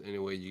think there's any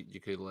way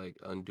you could like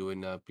undo it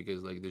now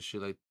because like this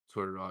shit like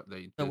like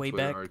the the way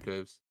Twitter back.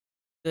 archives.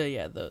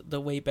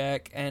 The way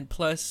back, and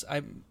plus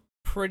I'm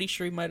pretty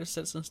sure he might have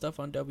said some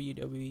stuff on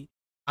WWE.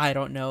 I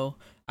don't know.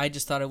 I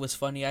just thought it was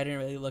funny. I didn't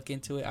really look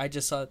into it. I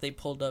just saw that they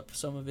pulled up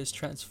some of his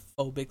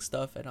transphobic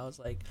stuff, and I was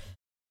like,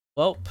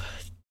 well,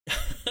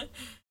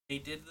 they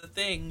did the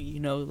thing,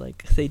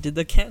 like they did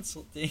the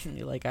cancel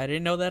thing. Like I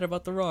didn't know that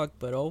about The Rock,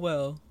 but oh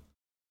well.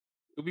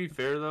 To be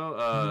fair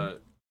though,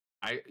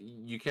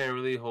 Mm-hmm. you can't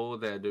really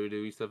hold that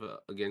WWE stuff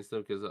against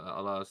him because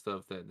a lot of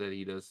stuff that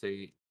he does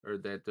say or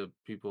that the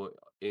people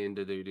in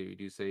the WWE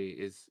do say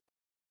is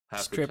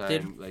half the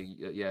Scripted. time like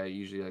yeah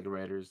usually like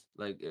writers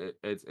like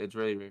it's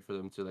really rare for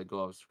them to like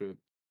go off script.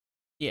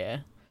 Yeah.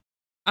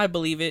 I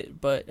believe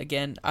it, but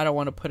again, I don't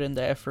want to put in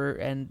the effort,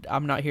 and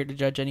I'm not here to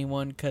judge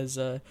anyone because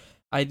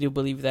I do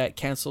believe that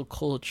cancel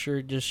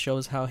culture just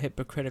shows how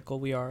hypocritical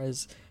we are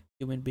as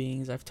human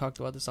beings. I've talked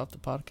about this off the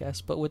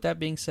podcast, but with that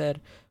being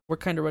said, we're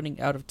kind of running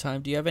out of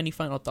time. Do you have any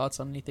final thoughts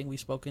on anything we've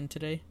spoken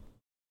today?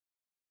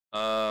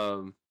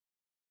 Um.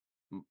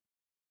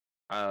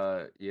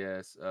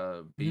 Yes.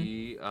 Mm-hmm.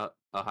 Be a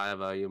high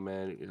value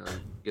man. You know,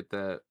 get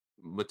that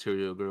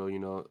material girl. You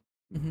know,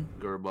 Mm-hmm.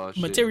 girl boss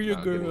shit. Material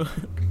Not girl.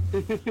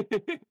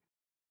 kidding.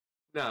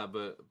 Nah,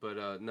 but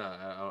nah.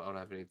 I don't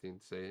have anything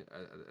to say.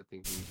 I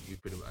think you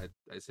pretty much.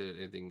 I said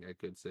anything I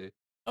could say.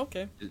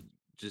 Okay.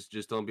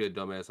 Just don't be a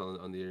dumbass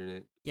on the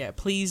internet. Yeah,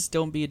 please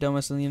don't be a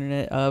dumbass on the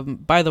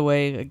internet. By the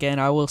way, again,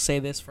 I will say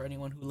this for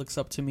anyone who looks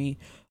up to me.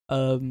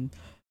 Um,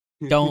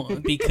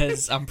 don't,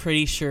 because I'm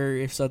pretty sure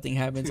if something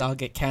happens, I'll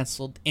get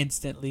canceled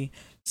instantly.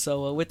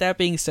 So, with that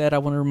being said, I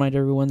want to remind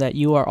everyone that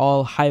you are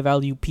all high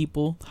value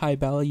people, high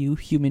value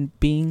human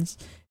beings.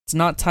 It's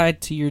not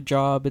tied to your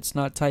job, it's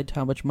not tied to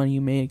how much money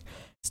you make,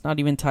 it's not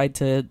even tied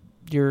to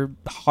your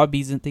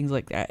hobbies and things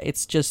like that.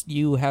 It's just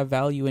you have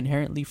value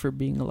inherently for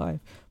being alive.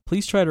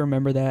 Please try to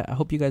remember that. I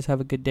hope you guys have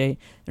a good day.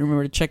 And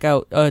remember to check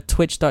out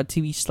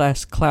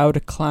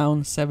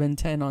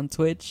twitch.tv/cloudclown710 on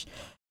Twitch.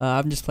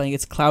 I'm just playing.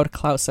 It's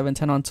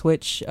cloudcloud710 on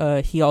Twitch.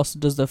 He also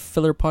does the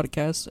filler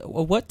podcast.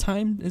 What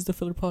time is the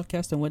filler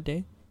podcast and what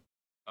day?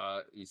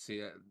 You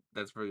see,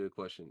 that's a very good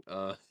question.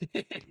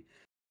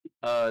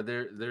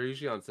 They're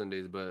usually on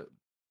Sundays, but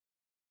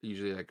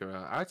usually like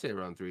around I'd say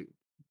around 3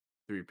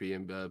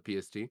 p.m.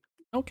 PST.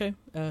 Okay,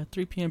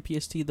 3 p.m.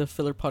 PST, the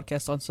filler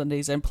podcast on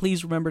Sundays. And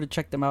please remember to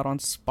check them out on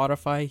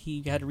Spotify.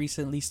 He had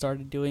recently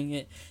started doing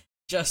it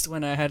just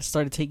when I had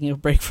started taking a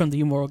break from the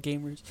Immoral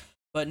Gamers.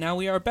 But now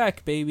we are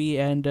back, baby,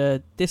 and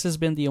this has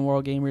been the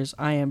Immoral Gamers.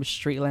 I am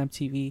Straight Lamp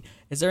TV.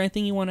 Is there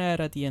anything you want to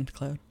add at the end,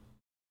 Cloud?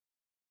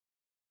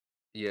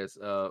 Yes.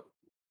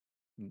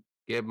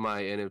 Get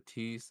my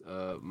NFTs.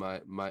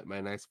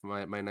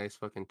 My nice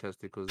fucking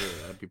testicles.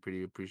 I'd be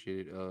pretty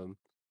appreciated.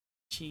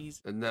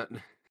 Jeez. And that.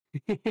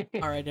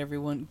 All right,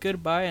 everyone.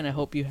 Goodbye, and I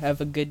hope you have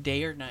a good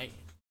day or night.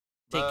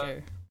 Take Bye.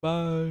 care.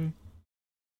 Bye.